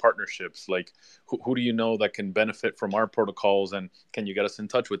different partnerships? Like who do you know that can benefit from our protocols, and can you get us in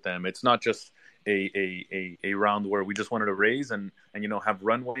touch with them? It's not just a round where we just wanted to raise and have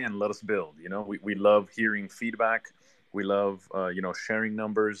runway and let us build. We love hearing feedback. We love, sharing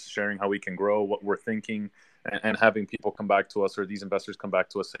numbers, sharing how we can grow, what we're thinking, and having people come back to us or these investors come back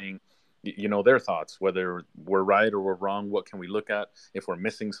to us saying, their thoughts, whether we're right or we're wrong, what can we look at, if we're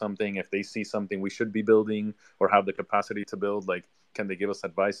missing something, if they see something we should be building or have the capacity to build, like, can they give us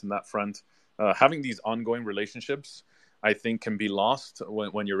advice in that front? Having these ongoing relationships, I think, can be lost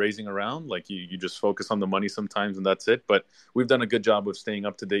when you're raising around. Like you just focus on the money sometimes and that's it. But we've done a good job of staying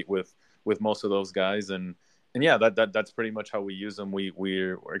up to date with most of those guys. And yeah, that's pretty much how we use them.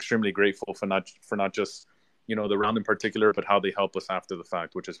 We're extremely grateful for not just the round in particular, but how they help us after the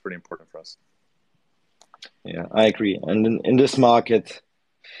fact, which is pretty important for us. Yeah, I agree. And in this market,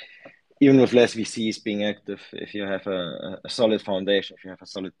 even with less VCs being active, if you have a solid foundation, if you have a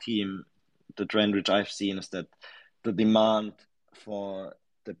solid team, the trend which I've seen is that the demand for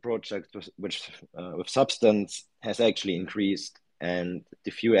the project with substance has actually increased, and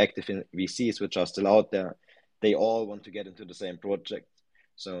the few active VCs which are still out there, they all want to get into the same project.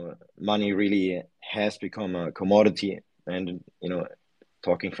 So money really has become a commodity. And,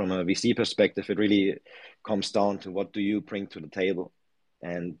 talking from a VC perspective, it really comes down to what do you bring to the table?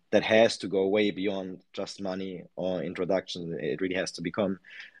 And that has to go way beyond just money or introduction. It really has to become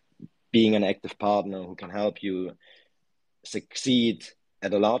being an active partner who can help you succeed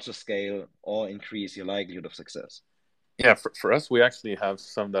at a larger scale or increase your likelihood of success. Yeah, for us, we actually have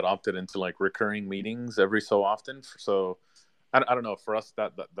some that opted into like recurring meetings every so often. So I don't know, for us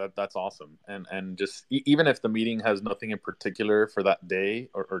that's awesome. And just even if the meeting has nothing in particular for that day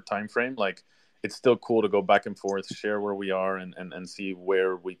or time frame, like it's still cool to go back and forth, share where we are and see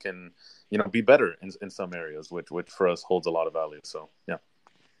where we can, be better in some areas, which for us holds a lot of value. So yeah.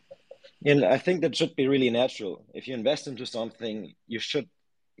 And I think that should be really natural. If you invest into something, you should,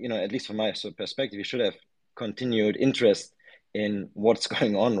 at least from my perspective, you should have continued interest in what's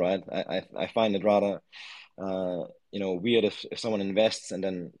going on, right? I find it rather, weird if someone invests and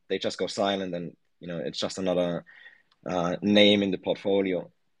then they just go silent and, it's just another name in the portfolio.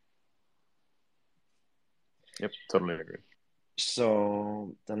 Yep, totally agree.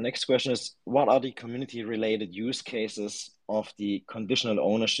 So the next question is, what are the community-related use cases of the conditional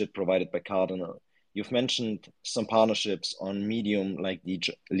ownership provided by Cardinal? You've mentioned some partnerships on Medium like DGods.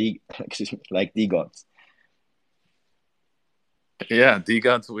 Yeah,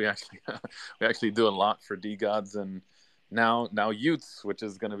 DGods, we actually do a lot for DGods and now Utes, which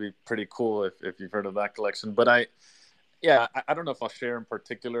is going to be pretty cool if you've heard of that collection. But I don't know if I'll share in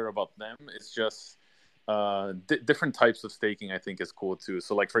particular about them. It's just different types of staking I think is cool too.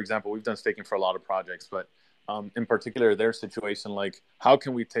 So like, for example, we've done staking for a lot of projects, but in particular their situation, like how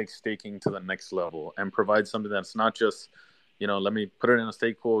can we take staking to the next level and provide something that's not just, let me put it in a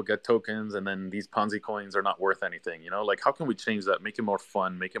stake pool, get tokens, and then these Ponzi coins are not worth anything, like how can we change that, make it more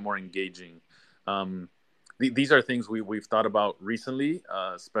fun, make it more engaging? These are things we've thought about recently,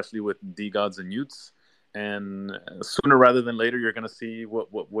 especially with DGods and Utes, and sooner rather than later you're going to see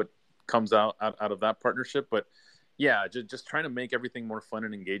what comes out of that partnership. But yeah, just trying to make everything more fun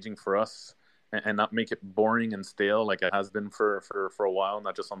and engaging for us and not make it boring and stale like it has been for a while,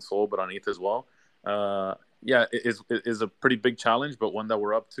 not just on Sol but on ETH as well. Yeah, it is a pretty big challenge, but one that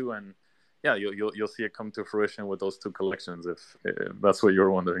we're up to, and yeah, you'll see it come to fruition with those two collections if that's what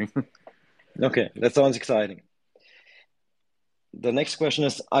you're wondering. Okay, that sounds exciting. The next question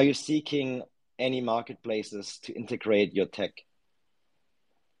is, are you seeking any marketplaces to integrate your tech?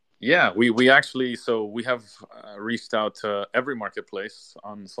 Yeah, we actually, so we have reached out to every marketplace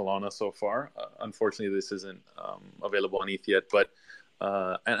on Solana so far. Unfortunately, this isn't available on ETH yet, but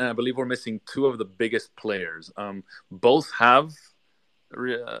and I believe we're missing two of the biggest players. Both have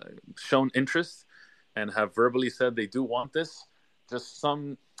shown interest and have verbally said they do want this. Just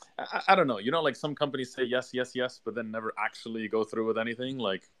some, I don't know, like some companies say yes, yes, yes, but then never actually go through with anything.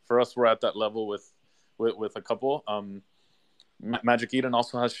 Like for us, we're at that level with a couple. Magic Eden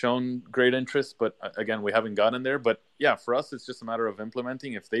also has shown great interest, but again, we haven't gotten there. But yeah, for us, it's just a matter of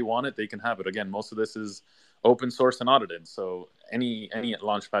implementing. If they want it, they can have it. Again, most of this is open source and audited, so any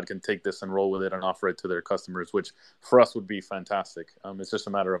launchpad can take this and roll with it and offer it to their customers, which for us would be fantastic. It's just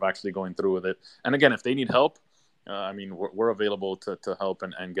a matter of actually going through with it. And again, if they need help, we're available to help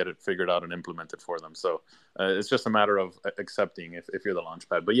and get it figured out and implemented for them. So it's just a matter of accepting if you're the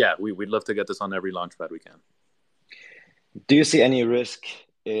launchpad. But yeah, we'd love to get this on every launchpad we can. Do you see any risk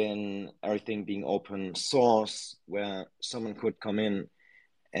in everything being open source where someone could come in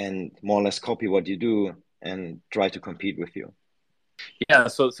and more or less copy what you do and try to compete with you? Yeah,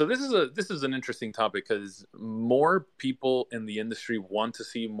 so this is an interesting topic because more people in the industry want to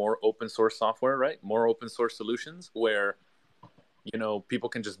see more open source software, right? More open source solutions where people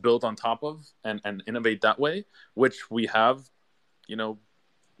can just build on top of and innovate that way, which we have.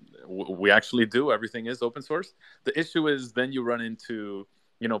 We actually do. Everything is open source. The issue is then you run into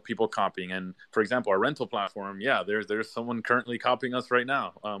people copying. And for example, our rental platform, there's someone currently copying us right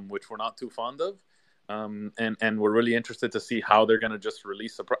now, which we're not too fond of. And we're really interested to see how they're going to just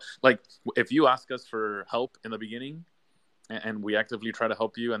release like if you ask us for help in the beginning and we actively try to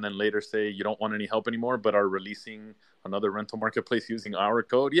help you and then later say you don't want any help anymore but are releasing another rental marketplace using our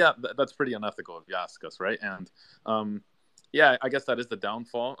code, that's pretty unethical if you ask us, right? And I guess that is the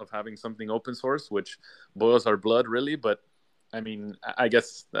downfall of having something open source, which boils our blood really. But I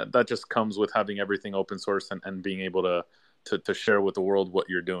guess that just comes with having everything open source and being able to share with the world what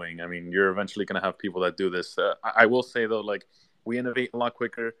you're doing. You're eventually going to have people that do this. I will say though, like we innovate a lot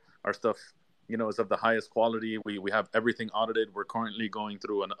quicker. Our stuff, is of the highest quality. We have everything audited. We're currently going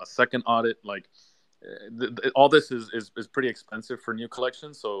through a second audit. Like all this is pretty expensive for new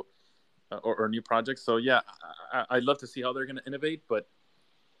collections. So, or new projects. So I'd love to see how they're going to innovate, but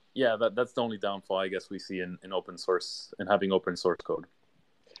that's the only downfall I guess we see in open source and having open source code.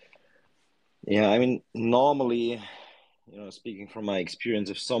 Yeah, normally, speaking from my experience,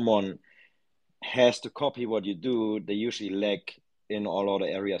 if someone has to copy what you do, they usually lack in all other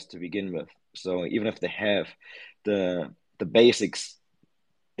areas to begin with. So even if they have the basics,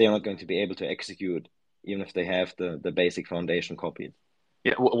 they're not going to be able to execute, even if they have the basic foundation copied.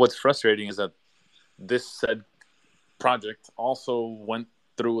 Yeah, what's frustrating is that this said project also went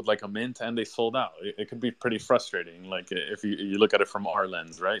through with like a mint and they sold out. It could be pretty frustrating, like if you look at it from our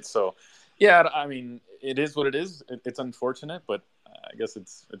lens, right? So it is what it is. It's unfortunate, but I guess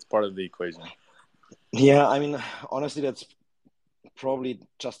it's part of the equation. Yeah, honestly, that's probably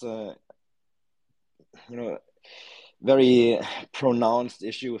just a very pronounced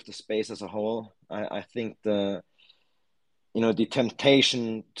issue with the space as a whole. I think the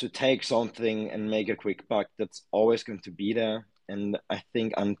temptation to take something and make a quick buck, that's always going to be there. And I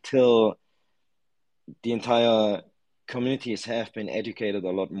think until the entire communities have been educated a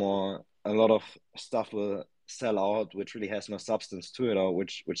lot more, a lot of stuff will sell out, which really has no substance to it, or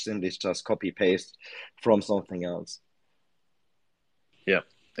which simply is just copy paste from something else. Yeah,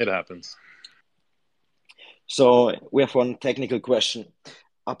 it happens. So we have one technical question.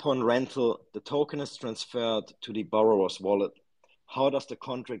 Upon rental, the token is transferred to the borrower's wallet. How does the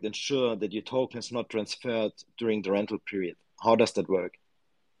contract ensure that your token is not transferred during the rental period? How does that work?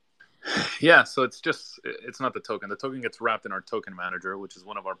 Yeah, so it's not the token. The token gets wrapped in our token manager, which is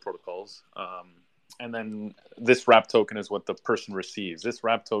one of our protocols. And then this wrap token is what the person receives. This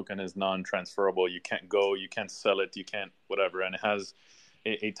wrap token is non-transferable. You can't go, you can't sell it, you can't whatever. And it has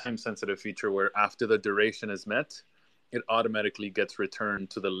a time-sensitive feature where after the duration is met, it automatically gets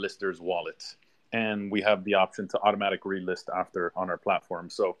returned to the lister's wallet. And we have the option to automatic relist after on our platform.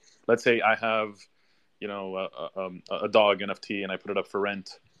 So let's say I have, a dog NFT and I put it up for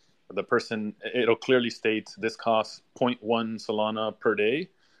rent. The person, it'll clearly state this costs 0.1 Solana per day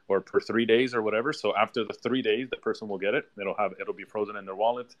or per 3 days or whatever. So after the 3 days, the person will get it. It'll be frozen in their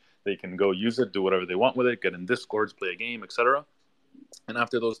wallet. They can go use it, do whatever they want with it, get in Discords, play a game, etc. And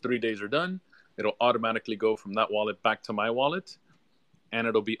after those 3 days are done, it'll automatically go from that wallet back to my wallet, and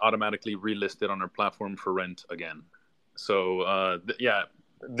it'll be automatically relisted on our platform for rent again. So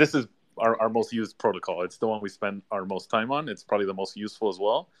this is our most used protocol. It's the one we spend our most time on. It's probably the most useful as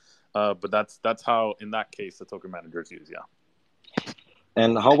well. But that's how, in that case, the token manager is used,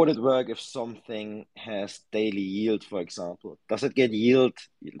 And how would it work if something has daily yield, for example? Does it get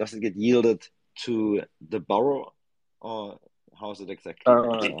yielded to the borrower, or how's it exactly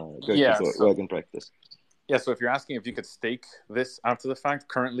going Yeah, to work in practice? Yeah, so if you're asking if you could stake this after the fact,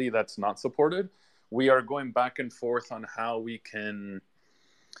 currently that's not supported. We are going back and forth on how we can,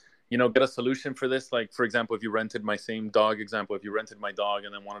 get a solution for this. Like, for example, if you rented my same dog example, if you rented my dog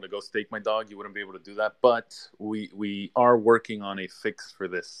and then wanted to go stake my dog, you wouldn't be able to do that. But we are working on a fix for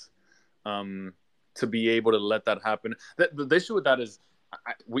this, to be able to let that happen. The issue with that is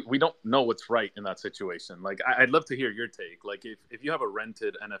we don't know what's right in that situation. Like, I'd love to hear your take. Like, if you have a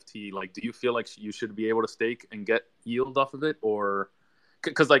rented NFT, like, do you feel like you should be able to stake and get yield off of it? Or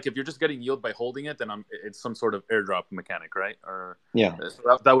because, like, if you're just getting yield by holding it, then it's some sort of airdrop mechanic, right? Or yeah,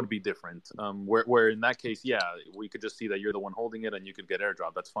 so that would be different. Where in that case, yeah, we could just see that you're the one holding it and you could get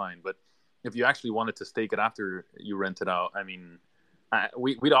airdrop. That's fine. But if you actually wanted to stake it after you rent it out, I mean,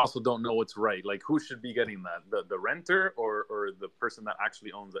 we also don't know what's right. Like, who should be getting that? The renter or the person that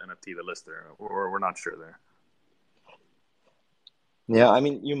actually owns the NFT, the lister? Or we're not sure there. Yeah, I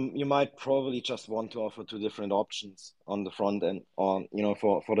mean, you might probably just want to offer two different options on the front end, or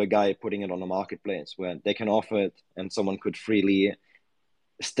for the guy putting it on the marketplace, where they can offer it and someone could freely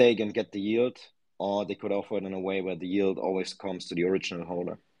stake and get the yield, or they could offer it in a way where the yield always comes to the original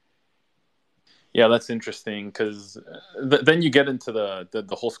holder. Yeah, that's interesting, because then you get into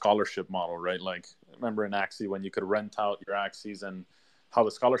the whole scholarship model, right? Like, remember in Axie when you could rent out your Axies, and how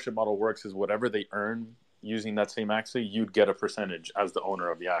the scholarship model works is whatever they earn using that same Axie, you'd get a percentage as the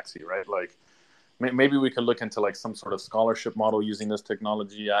owner of the Axie, right? Like, maybe we could look into like some sort of scholarship model using this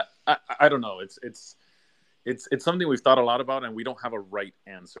technology. I don't know. It's something we've thought a lot about, and we don't have a right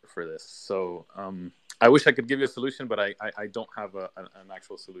answer for this. So I wish I could give you a solution, but I don't have an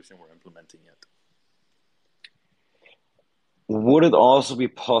actual solution we're implementing yet. Would it also be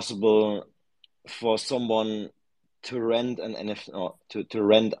possible for someone to rent an NFT, or to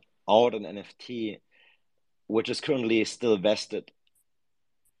rent out an NFT, which is currently still vested?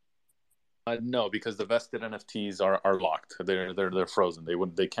 No, because the vested NFTs are locked. They're frozen.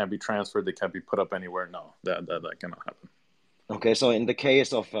 They can't be transferred. They can't be put up anywhere. No, that cannot happen. Okay, so in the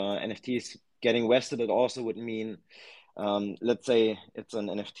case of NFTs getting vested, it also would mean, let's say it's an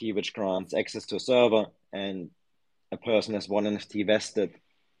NFT which grants access to a server, and a person has one NFT vested.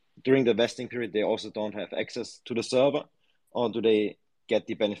 During the vesting period, they also don't have access to the server, or do they get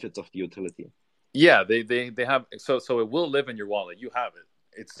the benefits of the utility? Yeah, they have. So it will live in your wallet. You have it.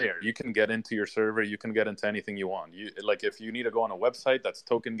 It's there. You can get into your server. You can get into anything you want. Like, if you need to go on a website that's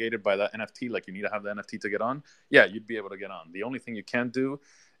token gated by that NFT, like you need to have the NFT to get on. Yeah, you'd be able to get on. The only thing you can't do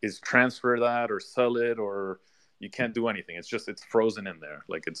is transfer that or sell it, or you can't do anything. It's frozen in there.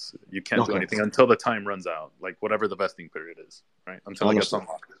 Like, you can't do anything until the time runs out. Like, whatever the vesting period is, right? Until it gets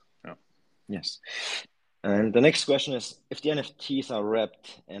unlocked. Yeah. Yes. And the next question is, if the NFTs are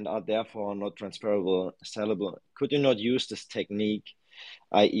wrapped and are therefore not transferable, sellable, could you not use this technique,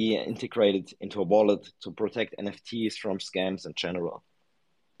 i.e. integrated into a wallet, to protect NFTs from scams in general?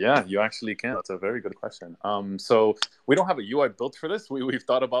 Yeah, you actually can. That's a very good question. So we don't have a UI built for this. We've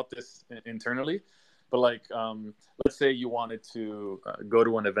thought about this internally, but like, let's say you wanted to go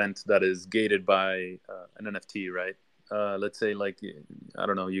to an event that is gated by an NFT, right? Let's say, like, I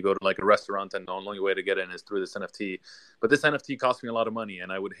don't know, you go to like a restaurant and the only way to get in is through this NFT, but this NFT costs me a lot of money,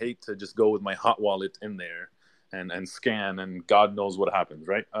 and I would hate to just go with my hot wallet in there and scan, and God knows what happens,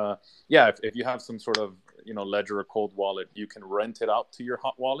 right? Yeah, if you have some sort of ledger or cold wallet, you can rent it out to your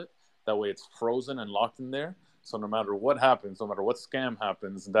hot wallet. That way it's frozen and locked in there. So no matter what happens, no matter what scam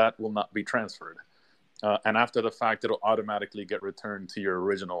happens, that will not be transferred. And after the fact, it'll automatically get returned to your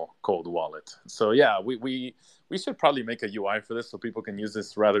original cold wallet. So yeah, we should probably make a UI for this so people can use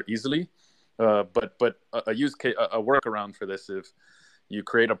this rather easily. But a use case, a workaround for this, if you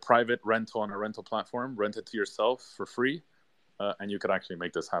create a private rental on a rental platform, rent it to yourself for free, and you could actually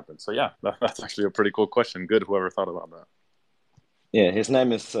make this happen. So yeah, that's actually a pretty cool question. Good, whoever thought about that. Yeah, his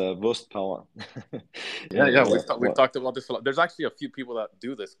name is Wurstpower. Yeah, we've talked about this a lot. There's actually a few people that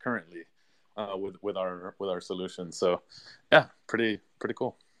do this currently. With our solution. So yeah, pretty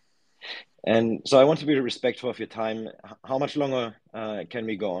cool. And so I want to be respectful of your time. How much longer can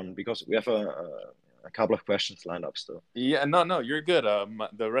we go on? Because we have a couple of questions lined up still. Yeah, no, you're good.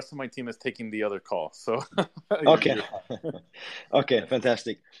 The rest of my team is taking the other call. So okay. Okay,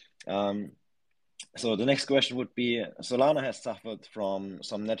 fantastic. So the next question would be, Solana has suffered from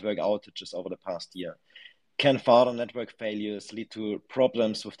some network outages over the past year. Can further network failures lead to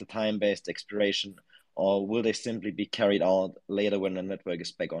problems with the time-based expiration, or will they simply be carried out later when the network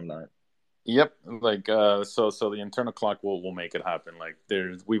is back online? Yep, like so the internal clock will make it happen. Like,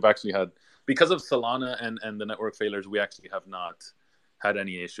 we've actually had, because of Solana and the network failures, we actually have not had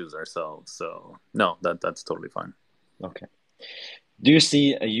any issues ourselves. So no, that's totally fine. Okay. Do you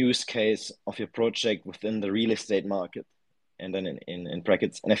see a use case of your project within the real estate market? And then in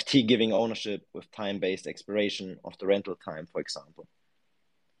brackets, NFT giving ownership with time-based expiration of the rental time, for example.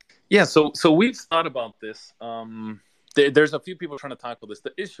 Yeah, so we've thought about this. There's a few people trying to tackle this.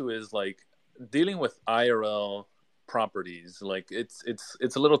 The issue is like dealing with IRL properties. Like it's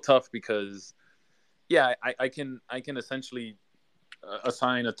a little tough because yeah, I can essentially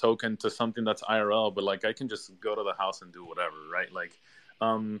assign a token to something that's IRL, but like I can just go to the house and do whatever, right? Like,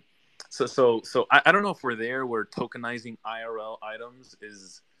 um, so I don't know if we're there where tokenizing IRL items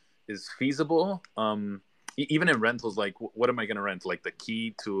is feasible. Even in rentals, like what am I going to rent? Like the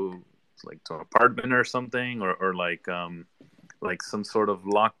key to an apartment or something, or like some sort of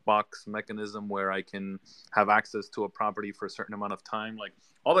lockbox mechanism where I can have access to a property for a certain amount of time. Like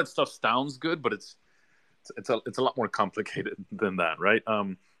all that stuff sounds good, but it's a lot more complicated than that, right?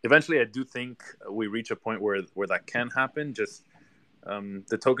 Eventually, I do think we reach a point where that can happen. Just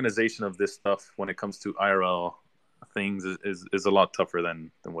the tokenization of this stuff when it comes to IRL things is a lot tougher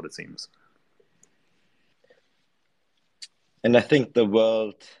than what it seems. And I think the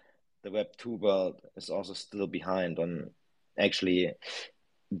Web2 world, is also still behind on actually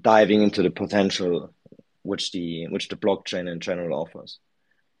diving into the potential which the blockchain in general offers.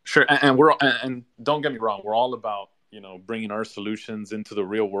 Sure, and don't get me wrong, we're all about bringing our solutions into the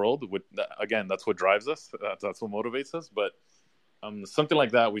real world. Again, that's what drives us. That's what motivates us. But something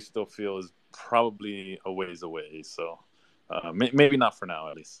like that, we still feel is probably a ways away. So maybe not for now,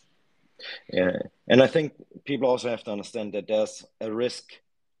 at least. Yeah, and I think people also have to understand that there's a risk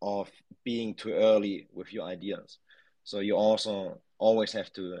of being too early with your ideas. So you also always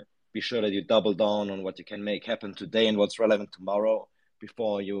have to be sure that you double down on what you can make happen today and what's relevant tomorrow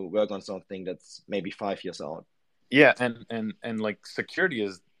before you work on something that's maybe 5 years out. Yeah, and like security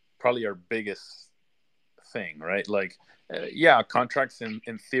is probably our biggest thing, right? Like, yeah, contracts in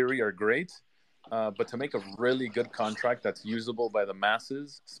theory are great, but to make a really good contract that's usable by the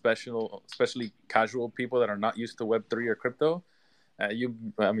masses, especially casual people that are not used to Web3 or crypto, you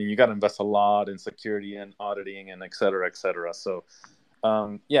got to invest a lot in security and auditing and et cetera, et cetera. So,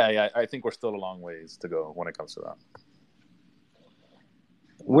 yeah, I think we're still a long ways to go when it comes to that.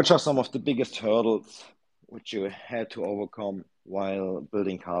 Which are some of the biggest hurdles which you had to overcome while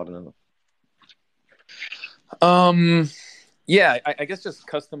building Cardinal? Yeah, I guess just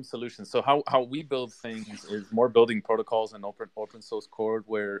custom solutions. So how we build things is more building protocols and open source code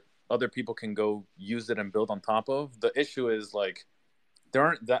where other people can go use it and build on top of. The issue is like there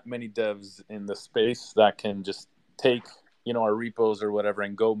aren't that many devs in the space that can just take our repos or whatever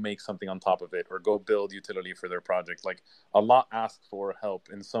and go make something on top of it or go build utility for their project. Like a lot ask for help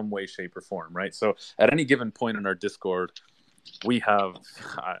in some way, shape, or form, right? So at any given point in our Discord, we have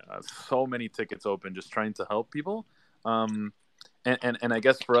so many tickets open just trying to help people. And I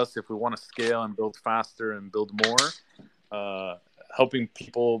guess for us, if we want to scale and build faster and build more, helping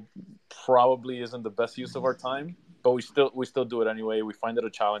people probably isn't the best use of our time. But we still do it anyway. We find it a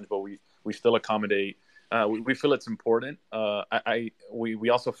challenge, but we still accommodate. We feel it's important. We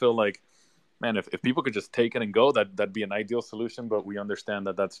also feel like, man, if people could just take it and go, that'd be an ideal solution. But we understand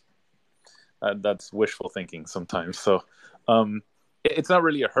that's wishful thinking sometimes. So it's not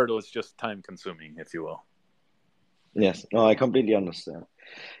really a hurdle. It's just time consuming, if you will. Yes, no, I completely understand.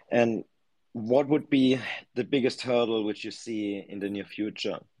 And what would be the biggest hurdle which you see in the near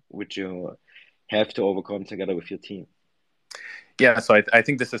future, which you have to overcome together with your team? Yeah, so I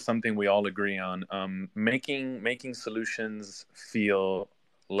think this is something we all agree on. Making solutions feel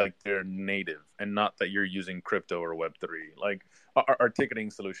like they're native and not that you're using crypto or Web3. Like our ticketing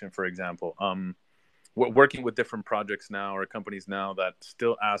solution, for example. We're working with different projects now or companies now that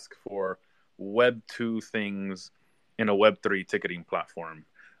still ask for Web2 things in a Web3 ticketing platform.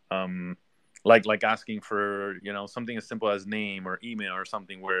 Like asking for, something as simple as name or email or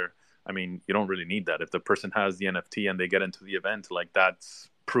something where, you don't really need that. If the person has the NFT and they get into the event, like that's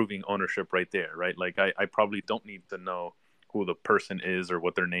proving ownership right there, right? Like I probably don't need to know who the person is or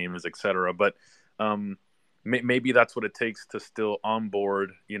what their name is, etc. But maybe that's what it takes to still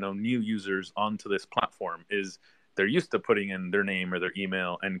onboard, new users onto this platform is they're used to putting in their name or their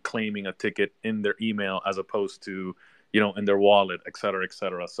email and claiming a ticket in their email as opposed to, in their wallet, et cetera, et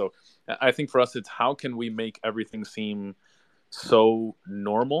cetera. So I think for us, it's how can we make everything seem so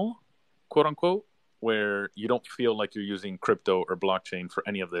normal, quote unquote, where you don't feel like you're using crypto or blockchain for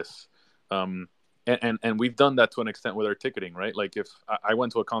any of this. And we've done that to an extent with our ticketing, right? Like if I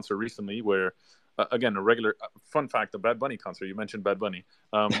went to a concert recently where, again, a regular fun fact, a Bad Bunny concert, you mentioned Bad Bunny.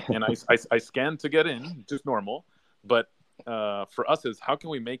 And I scanned to get in, just normal. But for us is how can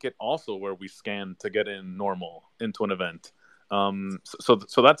we make it also where we scan to get in normal into an event?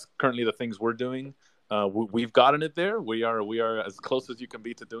 So that's currently the things we're doing. We've gotten it there. We are as close as you can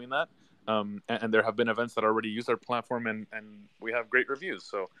be to doing that. And there have been events that already use our platform, and we have great reviews.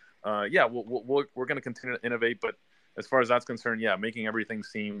 So yeah, we're going to continue to innovate. But as far as that's concerned, yeah, making everything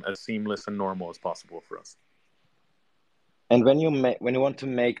seem as seamless and normal as possible for us. And when you want to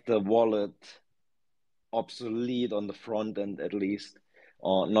make the wallet obsolete on the front end, at least,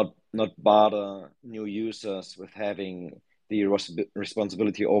 or not bother new users with having the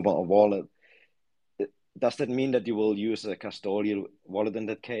responsibility over a wallet, does that mean that you will use a custodial wallet in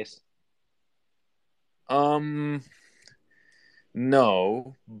that case?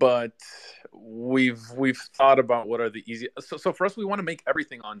 No, but we've thought about what are the easy. So for us, we want to make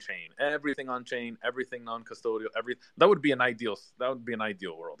everything on chain, everything non-custodial. That would be an ideal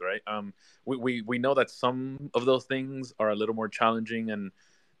world, right? We know that some of those things are a little more challenging and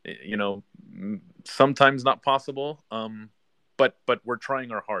sometimes not possible. But we're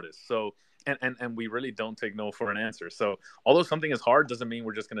trying our hardest. So and we really don't take no for an answer. So although something is hard, doesn't mean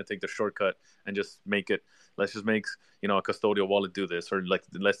we're just going to take the shortcut and just make it. Let's just make a custodial wallet do this, or like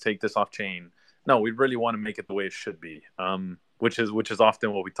let's take this off chain. No, we really want to make it the way it should be, which is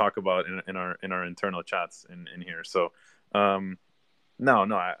often what we talk about in our internal chats in here. So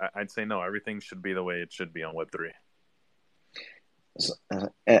no, I'd say no. Everything should be the way it should be on Web3. So,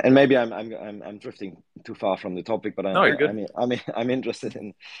 and maybe I'm drifting too far from the topic, but No, you're good. I'm interested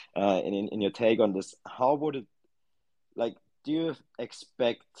in your take on this. How would it, like, do you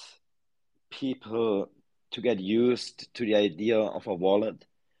expect people to get used to the idea of a wallet,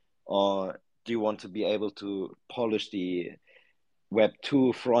 or do you want to be able to polish the Web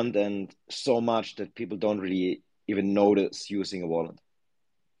 2 front end so much that people don't really even notice using a wallet?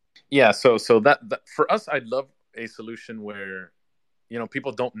 Yeah, so that for us, I'd love a solution where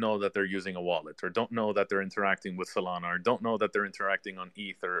people don't know that they're using a wallet, or don't know that they're interacting with Solana, or don't know that they're interacting on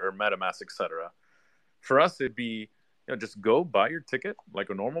ETH or MetaMask, etc. For us, it'd be just go buy your ticket like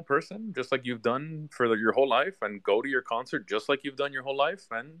a normal person, just like you've done for your whole life, and go to your concert just like you've done your whole life,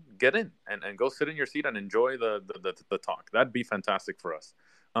 and get in and go sit in your seat and enjoy the talk. That'd be fantastic for us.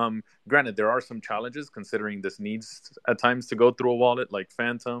 Granted, there are some challenges considering this needs at times to go through a wallet like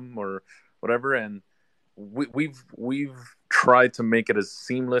Phantom or whatever, and we've tried to make it as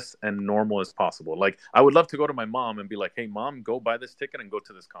seamless and normal as possible. Like, I would love to go to my mom and be like, hey mom, go buy this ticket and go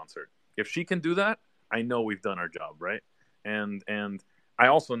to this concert. If she can do that, I know we've done our job, right? And I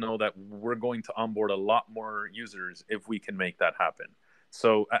also know that we're going to onboard a lot more users if we can make that happen.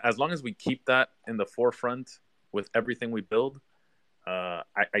 So as long as we keep that in the forefront with everything we build,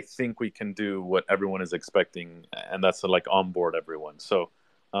 I think we can do what everyone is expecting, and that's to like onboard everyone. So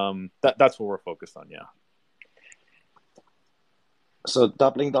that's what we're focused on. Yeah. So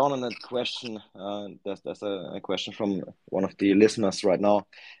doubling down on that question, there's a question from one of the listeners right now,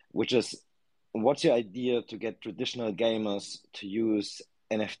 which is, what's your idea to get traditional gamers to use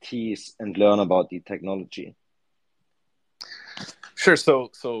NFTs and learn about the technology? Sure.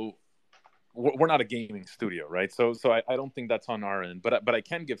 So we're not a gaming studio, right? So I don't think that's on our end, but I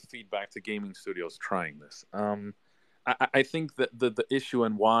can give feedback to gaming studios trying this. I think that the issue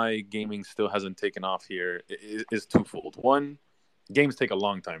and why gaming still hasn't taken off here is twofold. One, games take a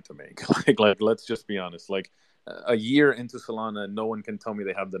long time to make. like let's just be honest. Like a year into Solana, no one can tell me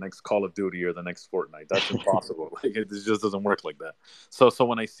they have the next Call of Duty or the next Fortnite. That's impossible. Like it just doesn't work like that. So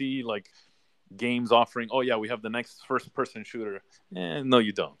when I see like games offering, oh yeah, we have the next first person shooter, no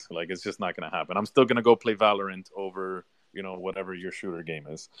you don't. Like it's just not going to happen. I'm still going to go play Valorant over whatever your shooter game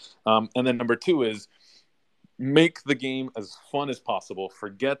is. And then number two is make the game as fun as possible.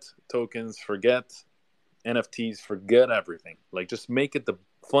 Forget tokens, forget NFTs, forget everything. Like just make it the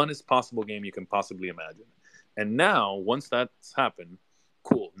funnest possible game you can possibly imagine. And now, once that's happened,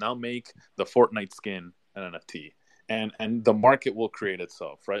 cool. Now make the Fortnite skin an NFT, and the market will create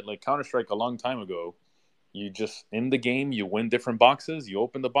itself, right? Like Counter-Strike a long time ago, you just in the game, you win different boxes, you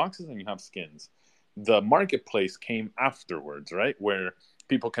open the boxes, and you have skins. The marketplace came afterwards, right? Where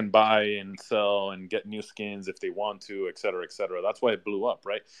people can buy and sell and get new skins if they want to, et cetera, et cetera. That's why it blew up,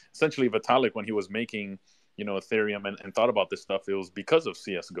 right? Essentially, Vitalik, when he was making Ethereum and thought about this stuff, it was because of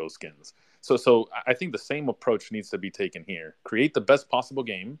CSGO skins. So I think the same approach needs to be taken here. Create the best possible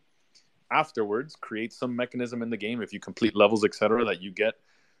game. Afterwards, create some mechanism in the game, if you complete levels, etc., that you get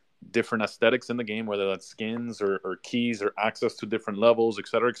different aesthetics in the game, whether that's skins or keys or access to different levels,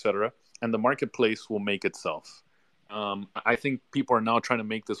 etc., and the marketplace will make itself. I think people are now trying to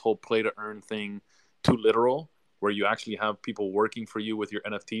make this whole play to earn thing too literal, where you actually have people working for you with your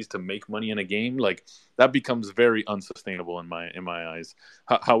NFTs to make money in a game, like that becomes very unsustainable in my eyes.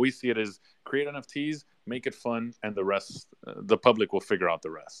 How we see it is create NFTs, make it fun, and the rest, the public will figure out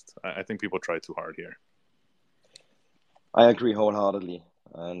the rest. I think people try too hard here. I agree wholeheartedly.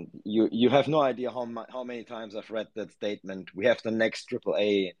 And you have no idea how many times I've read that statement. We have the next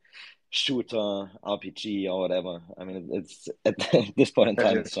AAA shooter, RPG, or whatever. I mean, it's at this point in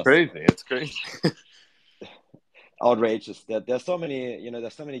time, it's just crazy. It's crazy. outrageous. There's so many,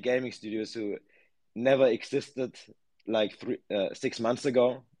 there's so many gaming studios who never existed like 6 months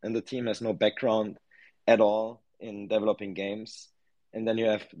ago, and the team has no background at all in developing games. And then you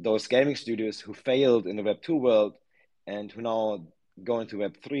have those gaming studios who failed in the Web 2 world and who now go into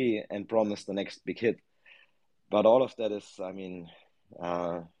Web 3 and promise the next big hit. But all of that is, I mean,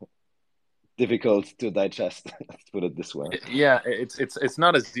 difficult to digest. Let's put it this way. Yeah, it's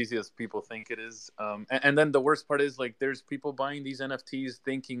not as easy as people think it is. And then the worst part is, like, there's people buying these NFTs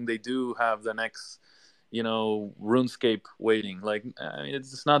thinking they do have the next, RuneScape waiting. Like, I mean,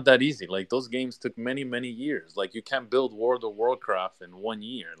 it's not that easy. Like, those games took many, many years. Like, you can't build World of Warcraft in 1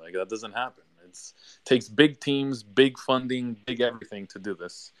 year. Like, that doesn't happen. It takes big teams, big funding, big everything to do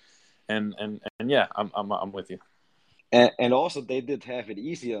this. And yeah, I'm with you. And also they did have it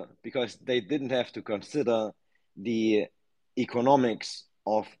easier because they didn't have to consider the economics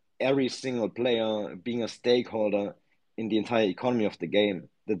of every single player being a stakeholder in the entire economy of the game.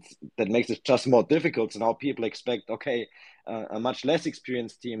 That makes it just more difficult. So now people expect, okay, a much less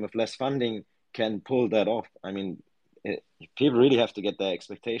experienced team with less funding can pull that off. I mean, people really have to get their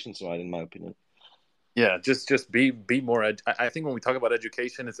expectations right, in my opinion. Yeah, just be more. I think when we talk about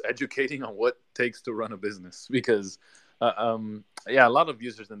education, it's educating on what it takes to run a business. Because, a lot of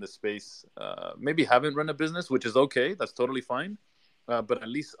users in this space maybe haven't run a business, which is okay. That's totally fine. But at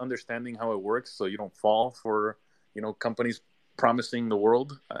least understanding how it works, so you don't fall for companies promising the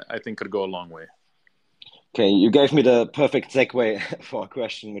world, I think could go a long way. Okay, you gave me the perfect segue for a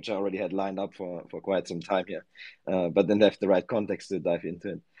question which I already had lined up for quite some time here, but didn't have the right context to dive into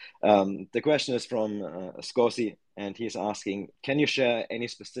it. The question is from Scosi, and he's asking, can you share any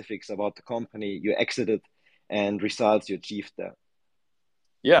specifics about the company you exited and results you achieved there?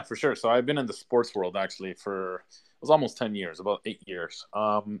 Yeah, for sure. So I've been in the sports world actually it was almost 10 years, about 8 years.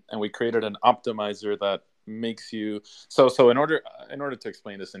 And we created an optimizer that makes you, so in order to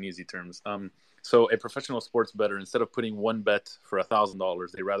explain this in easy terms, so a professional sports bettor, instead of putting one bet for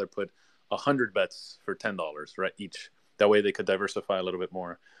 $1,000, they rather put 100 bets for $10, right, each. That way they could diversify a little bit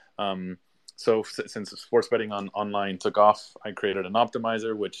more. So since sports betting online took off, I created an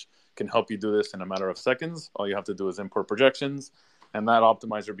optimizer which can help you do this in a matter of seconds. All you have to do is import projections, and that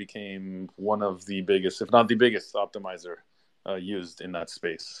optimizer became one of the biggest, if not the biggest, optimizer used in that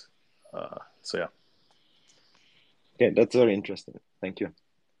space. So yeah. Okay, that's very interesting. Thank you.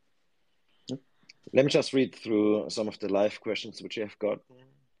 Let me just read through some of the live questions which you have got.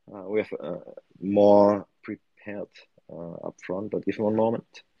 We have more prepared up front, but give me one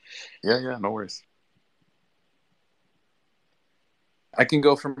moment. Yeah, no worries. I can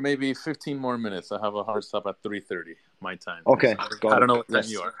go for maybe 15 more minutes. I have a hard stop at 3:30 my time. Okay, I don't know what time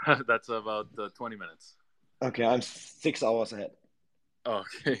you are. That's about 20 minutes. Okay, I'm 6 hours ahead.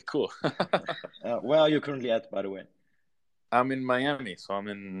 Okay, cool. Where are you currently at, by the way? I'm in Miami, so I'm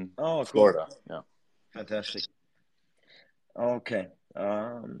in Cool. Florida. Yeah. Fantastic. Okay.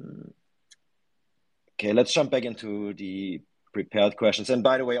 Okay, let's jump back into the prepared questions. And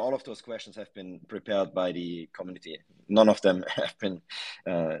by the way, all of those questions have been prepared by the community. None of them have been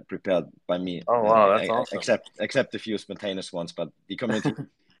prepared by me. Oh wow, that's awesome. Except a few spontaneous ones, but the community.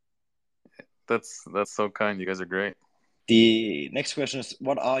 That's so kind. You guys are great. The next question is,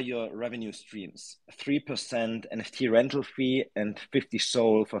 what are your revenue streams? 3% NFT rental fee and 50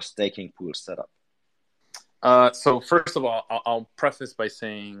 SOL for staking pool setup. So first of all, I'll preface by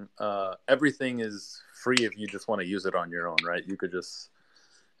saying everything is free if you just want to use it on your own, right? You could just,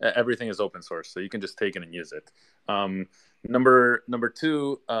 everything is open source, so you can just take it and use it. Number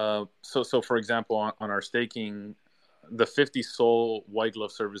two, so for example, on our staking, the 50 SOL white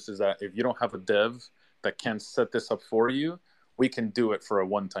glove service is that if you don't have a dev that can set this up for you, we can do it for a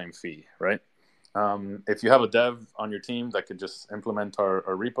one-time fee, right? If you have a dev on your team that could just implement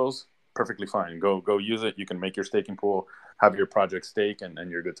our repos, perfectly fine. Go use it. You can make your staking pool, have your project stake, and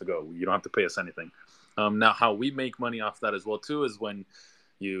you're good to go. You don't have to pay us anything. Now, how we make money off that as well too is when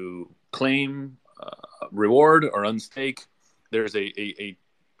you claim reward or unstake, there's a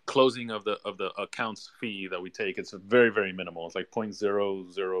closing of the accounts fee that we take. It's very, very minimal. It's like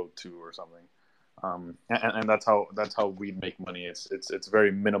 0.002 or something. And that's how we make money. It's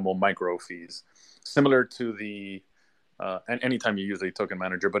very minimal micro fees, similar to the and anytime you use a token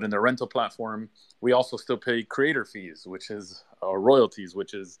manager. But in the rental platform, we also still pay creator fees, which is or royalties,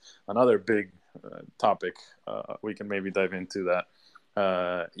 which is another big topic. We can maybe dive into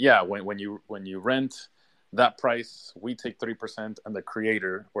that. Yeah, when you rent, that price, we take 3%, and the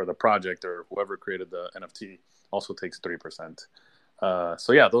creator or the project or whoever created the NFT also takes 3%.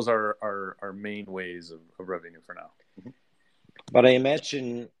 So yeah, those are our main ways of revenue for now. Mm-hmm. But I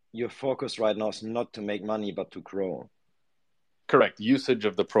imagine your focus right now is not to make money, but to grow. Correct. Usage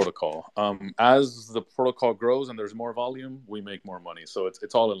of the protocol. As the protocol grows and there's more volume, we make more money. So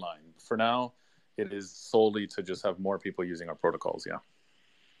it's all in line. For now, it is solely to just have more people using our protocols. Yeah.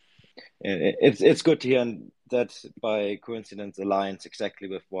 It's good to hear, and that by coincidence aligns exactly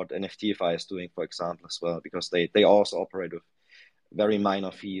with what NFTFi is doing, for example, as well, because they also operate with very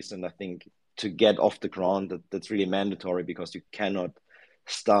minor fees. And I think to get off the ground, that's really mandatory, because you cannot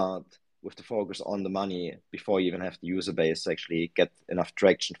start with the focus on the money before you even have the user base to actually get enough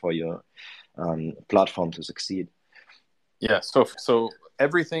traction for your platform to succeed. Yeah, so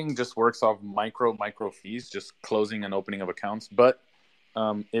everything just works off micro fees, just closing and opening of accounts. But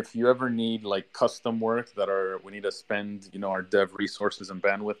if you ever need like custom work we need to spend, our dev resources and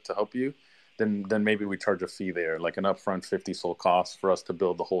bandwidth to help you, then maybe we charge a fee there, like an upfront 50 SOL cost for us to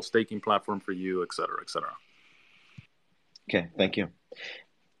build the whole staking platform for you, et cetera, et cetera. Okay, thank you.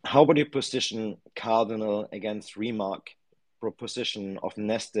 How would you position Cardinal against Remark proposition of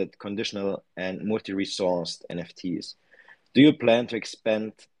nested, conditional, and multi-resourced NFTs? Do you plan to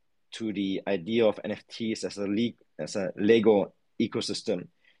expand to the idea of NFTs as a Lego ecosystem,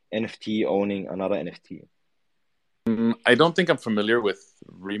 NFT owning another NFT? I don't think I'm familiar with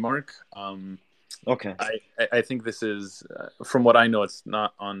Remark. Okay. I think this is, from what I know, it's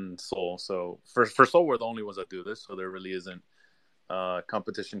not on Sol. So for Sol, we're the only ones that do this, so there really isn't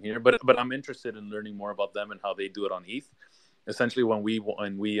competition here. But I'm interested in learning more about them and how they do it on ETH. Essentially, when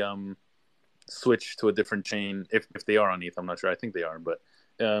we switch to a different chain, if they are on ETH, I'm not sure. I think they are, but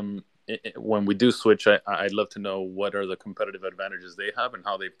when we do switch, I'd love to know what are the competitive advantages they have and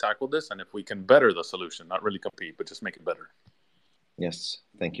how they've tackled this, and if we can better the solution, not really compete, but just make it better. Yes,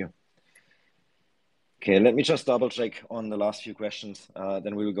 thank you. Okay, let me just double check on the last few questions.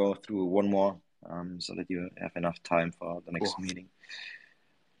 Then we will go through one more so that you have enough time for the next meeting.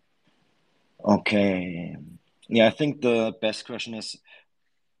 Okay. Yeah, I think the best question is,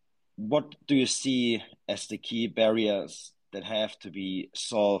 what do you see as the key barriers that have to be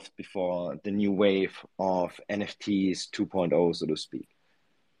solved before the new wave of NFTs 2.0, so to speak?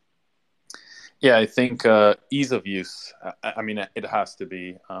 Yeah, I think ease of use. I mean, it has to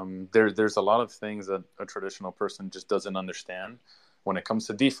be. There's a lot of things that a traditional person just doesn't understand. When it comes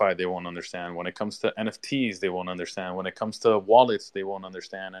to DeFi, they won't understand. When it comes to NFTs, they won't understand. When it comes to wallets, they won't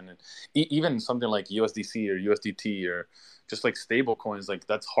understand. And even something like USDC or USDT or just like stable coins, like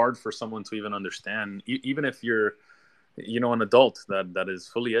that's hard for someone to even understand. Even if you're, an adult that is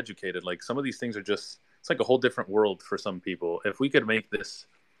fully educated, like some of these things are just, it's like a whole different world for some people. If we could make this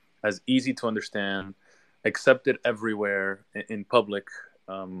as easy to understand, accepted everywhere in public,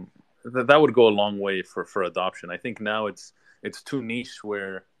 that would go a long way for adoption. I think now it's too niche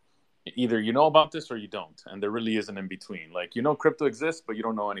where either you know about this or you don't, and there really isn't in between. Like, crypto exists, but you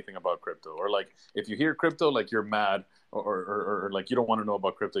don't know anything about crypto. Or like if you hear crypto, like you're mad or like you don't want to know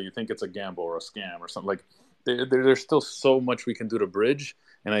about crypto. You think it's a gamble or a scam or something. Like there's still so much we can do to bridge.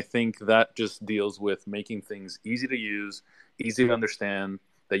 And I think that just deals with making things easy to use, easy to understand,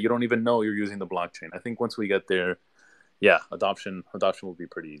 that you don't even know you're using the blockchain. I think once we get there, yeah, adoption will be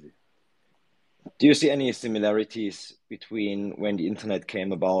pretty easy. Do you see any similarities between when the internet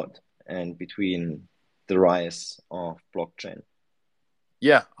came about and between the rise of blockchain?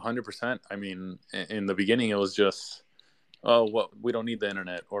 Yeah, 100%. I mean, in the beginning, it was just, we don't need the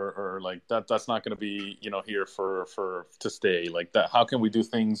internet, or like that's not going to be, here to stay. Like that, how can we do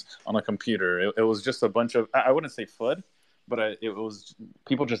things on a computer? It was just a bunch of, I wouldn't say FUD, but it was,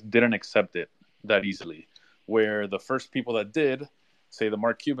 people just didn't accept it that easily. Where the first people that did, say the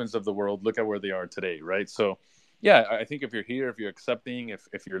Mark Cubans of the world, look at where they are today, right? So yeah, I think if you're here, if you're accepting,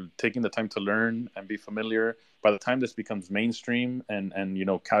 if you're taking the time to learn and be familiar, by the time this becomes mainstream and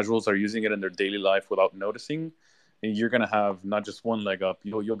casuals are using it in their daily life without noticing, you're going to have not just one leg up,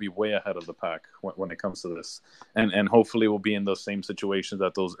 you'll be way ahead of the pack when it comes to this. And hopefully we'll be in those same situations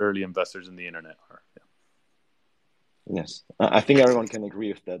that those early investors in the internet are. Yeah. Yes, I think everyone can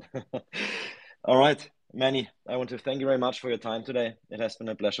agree with that. All right, Manny, I want to thank you very much for your time today. It has been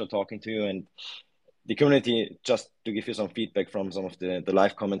a pleasure talking to you, and the community, just to give you some feedback from some of the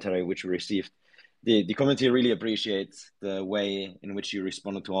live commentary which we received. the community really appreciates the way in which you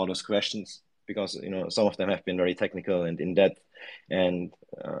responded to all those questions, because some of them have been very technical and in depth, and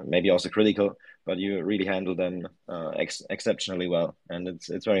maybe also critical, but you really handle them exceptionally well, and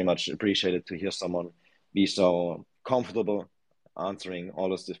it's very much appreciated to hear someone be so comfortable answering all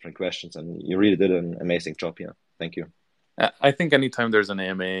those different questions, and you really did an amazing job here. Thank you. I think anytime there's an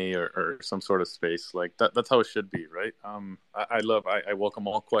AMA or some sort of space like that, that's how it should be, right? I welcome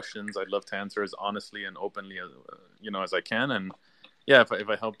all questions. I'd love to answer as honestly and openly as I can. And yeah, if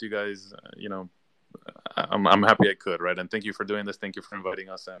I helped you guys, I'm happy I could, right? And thank you for doing this. Thank you for inviting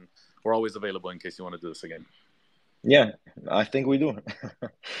us, and we're always available in case you want to do this again. Yeah, I think we do.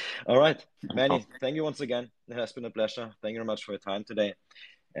 All right, Manny, thank you once again. It has been a pleasure. Thank you very much for your time today,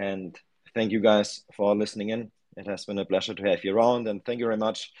 and thank you guys for listening in. It has been a pleasure to have you around, and thank you very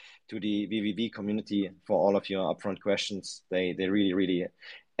much to the vVv community for all of your upfront questions. They really, really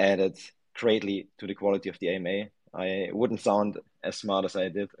added greatly to the quality of the AMA. I wouldn't sound as smart as I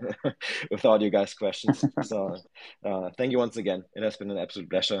did without you guys' questions. So thank you once again. It has been an absolute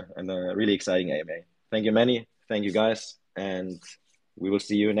pleasure and a really exciting AMA. Thank you, Manny. Thank you, guys. And we will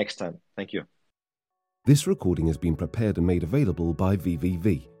see you next time. Thank you. This recording has been prepared and made available by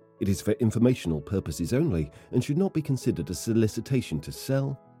vVv. It is for informational purposes only and should not be considered a solicitation to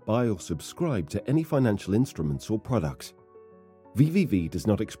sell, buy or subscribe to any financial instruments or products. vVv does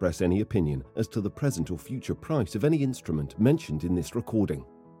not express any opinion as to the present or future price of any instrument mentioned in this recording.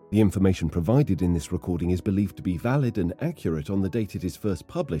 The information provided in this recording is believed to be valid and accurate on the date it is first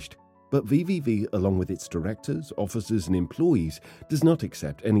published, but vVv, along with its directors, officers and employees, does not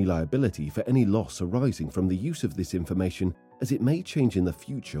accept any liability for any loss arising from the use of this information, as it may change in the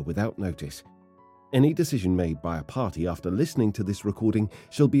future without notice. Any decision made by a party after listening to this recording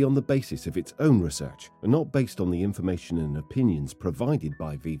shall be on the basis of its own research and not based on the information and opinions provided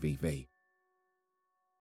by vVv.